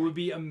 Black Jack. It would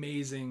be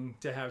amazing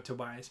to have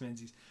Tobias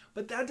Menzies.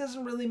 But that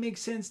doesn't really make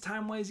sense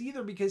time-wise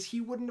either, because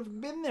he wouldn't have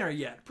been there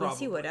yet, probably. Yes,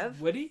 he would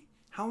have. Would he?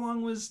 How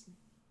long was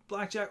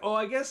Black Jack? Oh,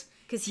 I guess...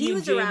 Because he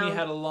was around... Jamie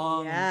had a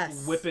long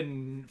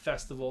whipping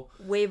festival.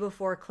 Way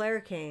before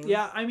Claire came.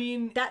 Yeah, I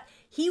mean...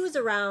 He was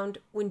around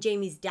when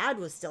Jamie's dad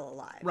was still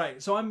alive.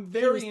 Right, so I'm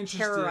very interested...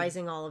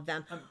 terrorizing all of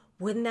them.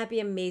 Wouldn't that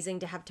be amazing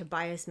to have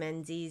Tobias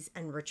Menzies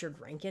and Richard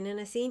Rankin in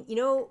a scene? You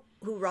know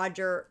who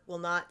Roger will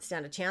not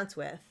stand a chance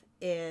with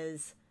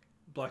is...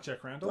 Black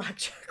Jack Randall? Black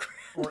Jack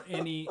Randall. Or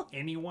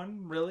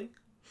anyone, really?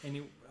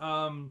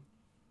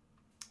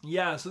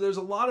 Yeah, so there's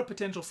a lot of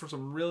potential for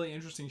some really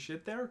interesting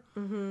shit there.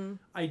 Mm-hmm.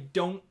 I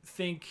don't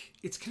think...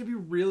 It's going to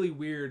be really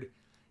weird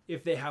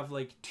if they have,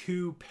 like,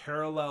 two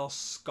parallel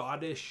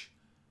Scottish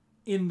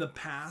in the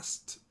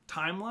past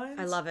timelines.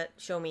 I love it.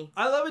 Show me.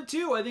 I love it,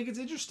 too. I think it's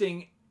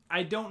interesting.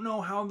 I don't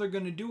know how they're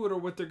going to do it or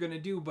what they're going to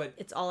do, but...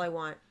 It's all I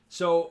want.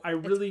 So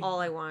it's all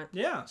I want.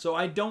 Yeah, so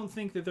I don't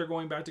think that they're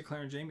going back to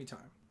Claire and Jamie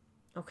time.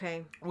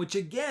 Okay. Which,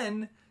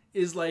 again,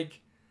 is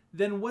like,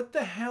 then what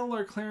the hell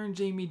are Claire and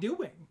Jamie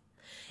doing?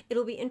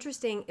 It'll be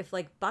interesting if,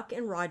 like, Buck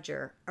and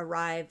Roger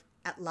arrive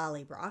at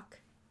Lallybroch,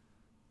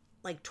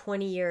 like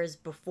 20 years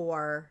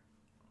before,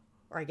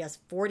 or I guess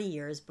 40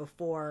 years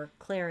before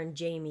Claire and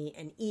Jamie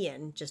and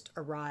Ian just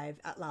arrive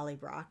at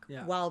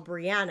Lallybroch, while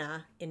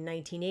Brianna in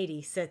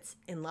 1980 sits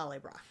in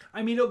Lallybroch.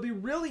 I mean, it'll be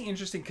really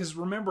interesting because,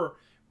 remember,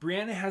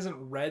 Brianna hasn't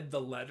read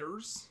the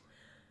letters.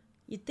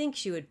 You'd think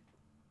she would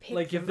pick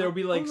like, if there'll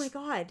be, like... Oh, my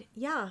God.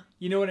 Yeah.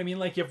 You know what I mean?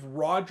 Like, if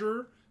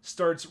Roger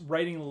starts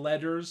writing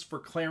letters for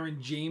Claire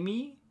and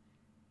Jamie...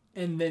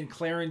 And then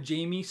Claire and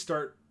Jamie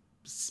start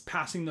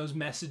passing those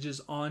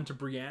messages on to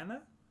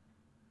Brianna.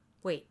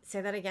 Wait, say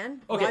that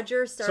again? Okay.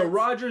 Roger starts... So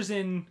Roger's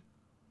in...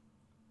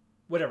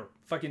 Whatever.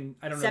 Fucking...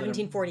 I don't know.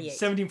 1748.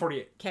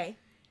 1748. Okay.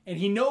 And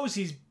he knows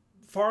he's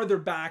farther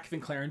back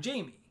than Claire and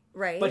Jamie.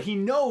 Right. But he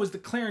knows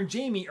that Claire and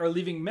Jamie are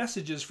leaving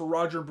messages for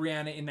Roger and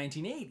Brianna in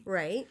 1980.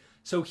 Right.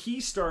 So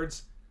he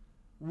starts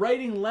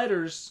writing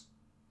letters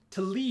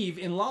to leave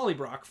in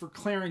Lallybroch for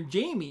Claire and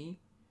Jamie...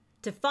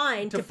 To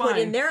put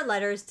in their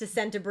letters to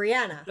send to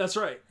Brianna. That's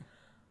right.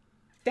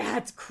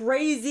 That's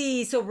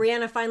crazy. So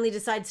Brianna finally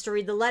decides to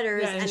read the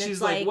letters. Yeah, and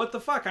she's like, what the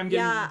fuck? I'm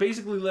getting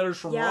basically letters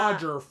from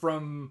Roger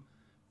from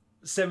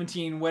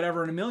 17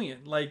 whatever in a million.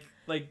 Like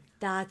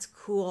that's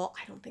cool.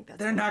 I don't think that's...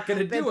 They're not going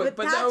to do it,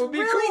 but that would be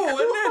really cool,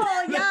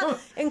 wouldn't it? Yeah.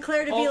 And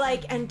Claire to be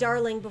like, and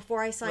darling,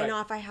 before I sign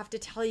off, I have to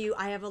tell you,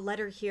 I have a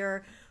letter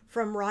here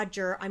from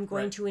Roger. I'm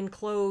going to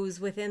enclose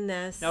within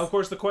this. Now, of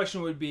course, the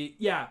question would be,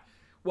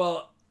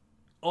 well...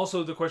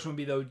 Also, the question would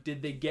be, though,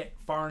 did they get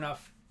far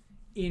enough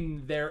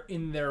in their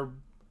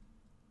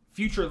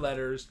future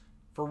letters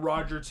for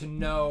Roger to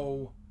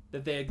know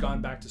that they had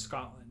gone back to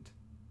Scotland?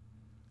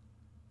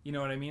 You know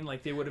what I mean?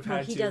 Like, they would have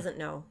had to... He doesn't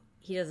know.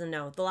 He doesn't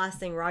know. The last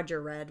thing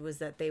Roger read was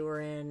that they were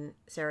in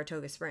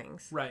Saratoga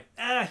Springs. Right.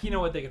 You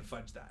know what? They can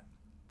fudge that.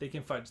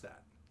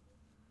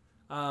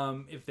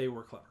 if they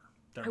were clever.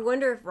 I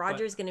wonder if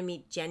Roger's going to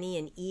meet Jenny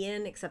and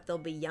Ian, except they'll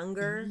be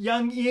younger.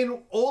 Young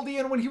Ian, old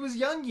Ian when he was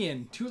young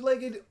Ian.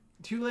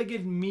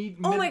 Two-legged meat.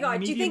 Oh my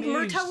God, do you think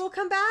Murtagh will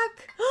come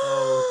back?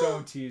 Oh,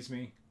 don't tease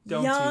me.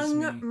 Don't tease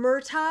me. Young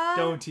Murtagh?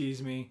 Don't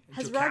tease me.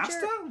 Has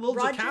Jocasta?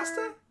 Roger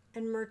Jocasta?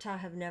 and Murtagh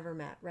have never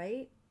met,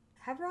 right?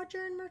 Have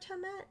Roger and Murtagh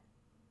met?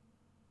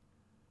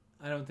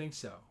 I don't think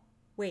so.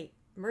 Wait,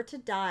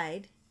 Murtagh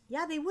died.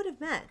 Yeah, they would have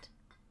met.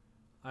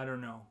 I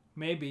don't know.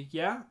 Maybe.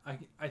 Yeah,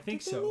 I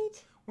think so. Did they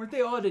meet? Weren't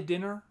they all at a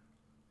dinner?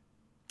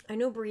 I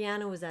know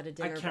Brianna was at a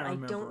dinner, but I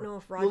don't know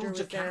if Roger was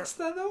there.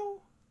 Jocasta,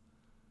 though?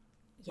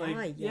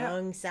 Yeah,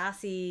 young,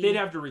 sassy. They'd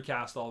have to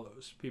recast all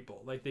those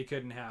people. Like, they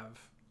couldn't have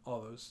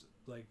all those,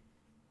 like...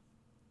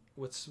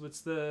 What's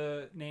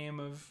the name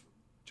of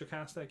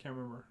Jocasta? I can't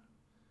remember.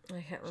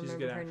 I can't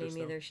remember her name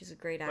either. She's a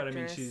great actress. But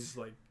I mean, she's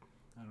like,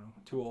 I don't know,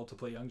 too old to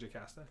play young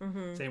Jocasta.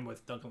 Mm-hmm. Same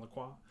with Duncan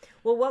Lacroix.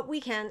 Well,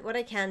 what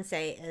I can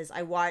say is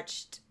I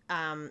watched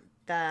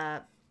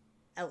the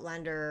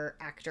Outlander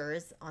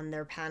actors on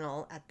their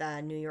panel at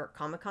the New York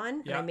Comic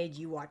Con, and I made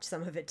you watch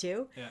some of it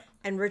too. Yeah.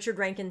 And Richard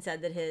Rankin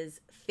said that his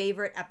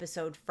favorite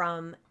episode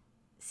from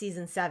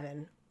season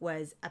 7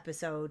 was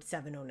episode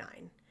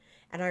 709.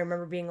 And I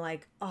remember being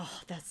like,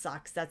 oh, that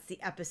sucks. That's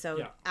the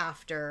episode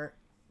after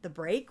the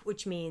break,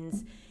 which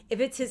means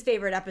if it's his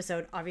favorite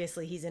episode,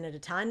 obviously he's in it a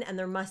ton, and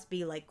there must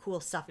be like cool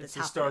stuff that's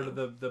happening. It's the start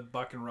of the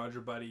Buck and Roger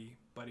buddy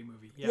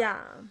movie.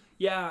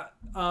 Yeah.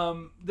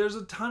 There's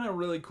a ton of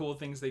really cool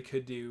things they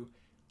could do.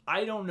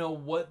 I don't know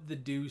what the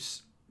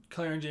deuce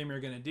Claire and Jamie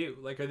are going to do.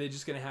 Like, are they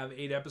just going to have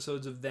 8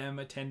 episodes of them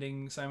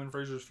attending Simon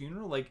Fraser's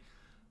funeral? Like,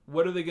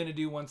 what are they going to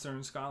do once they're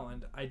in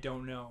Scotland? I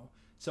don't know.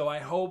 So I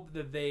hope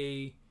that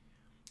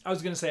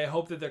I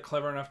hope that they're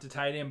clever enough to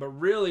tie it in, but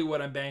really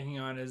what I'm banking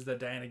on is that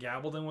Diana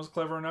Gabaldon was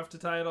clever enough to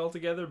tie it all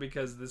together,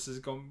 because this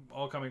is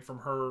all coming from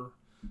her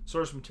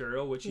source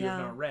material, which you have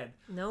not read.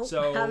 Nope,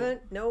 I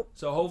haven't. Nope.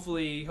 So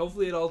hopefully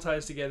it all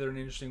ties together in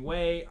an interesting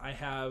way. I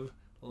have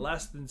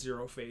less than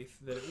zero faith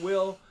that it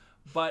will,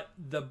 but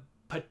the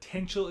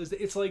potential is,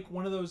 it's like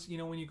one of those,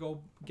 when you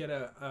go get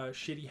a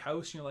shitty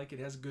house and you're like, it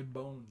has good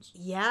bones.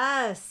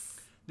 Yes.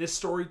 This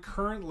story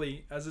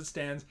currently, as it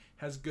stands,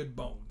 has good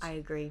bones. I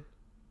agree.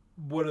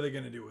 What are they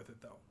going to do with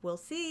it, though? We'll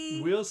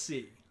see. We'll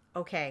see.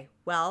 Okay,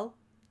 well,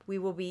 we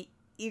will be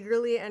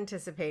eagerly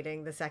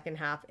anticipating the second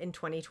half in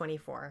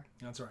 2024.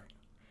 That's right.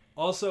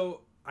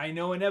 Also, I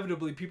know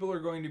inevitably people are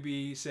going to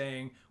be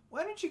saying,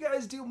 why don't you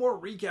guys do more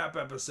recap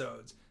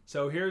episodes?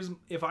 So here's,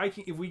 if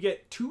we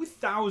get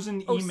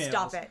 2,000 emails.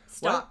 Stop it.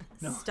 Stop.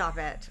 No. Stop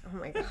it. Oh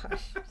my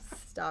gosh.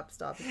 Stop.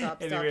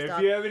 Anyway,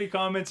 if you have any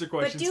comments or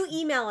questions. But do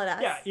email at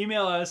us. Yeah,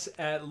 email us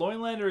at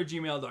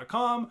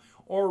loinlander@gmail.com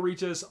or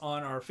reach us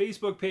on our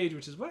Facebook page,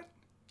 which is what?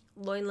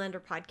 Loinlander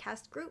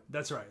Podcast Group.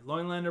 That's right.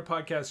 Loinlander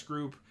Podcast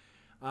Group.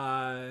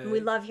 We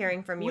love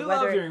hearing from you. We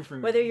love hearing from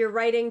you. Whether you're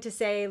writing to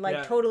say,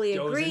 totally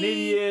Joe's agree. An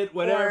idiot,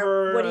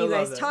 whatever. Or what are you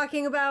guys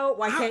talking about?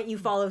 Why can't you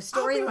follow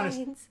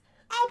storylines?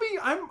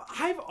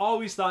 I've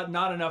always thought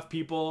not enough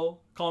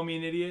people call me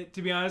an idiot,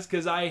 to be honest,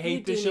 because I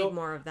hate this show. Need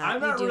more of that.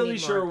 I'm not really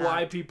sure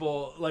why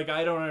people,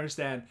 I don't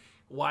understand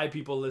why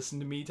people listen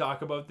to me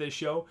talk about this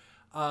show.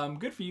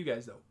 Good for you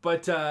guys though.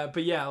 But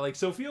yeah,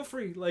 so feel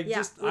free. We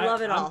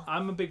love it all.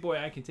 I'm a big boy.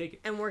 I can take it.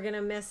 And we're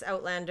gonna miss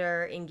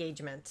Outlander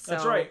engagement. So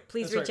that's right.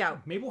 Please reach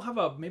out. Maybe we'll have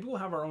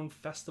our own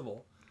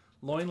festival,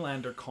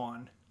 Loinlander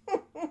Con.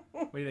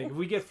 What do you think? If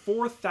we get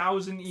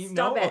 4,000 emails...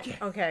 Stop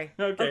it.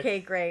 Okay,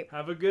 great.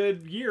 Have a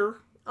good year.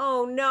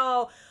 Oh,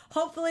 no.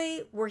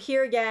 Hopefully, we're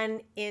here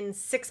again in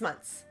 6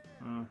 months.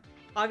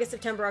 August,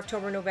 September,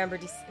 October, November,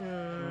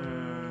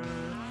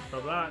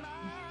 Probably not.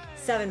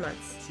 7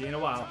 months. See you in a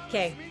while.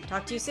 Okay.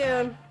 Talk to you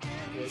soon.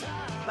 Okay.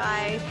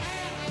 Bye.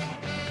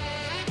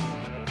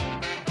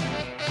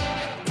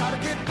 Gotta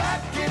get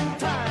back in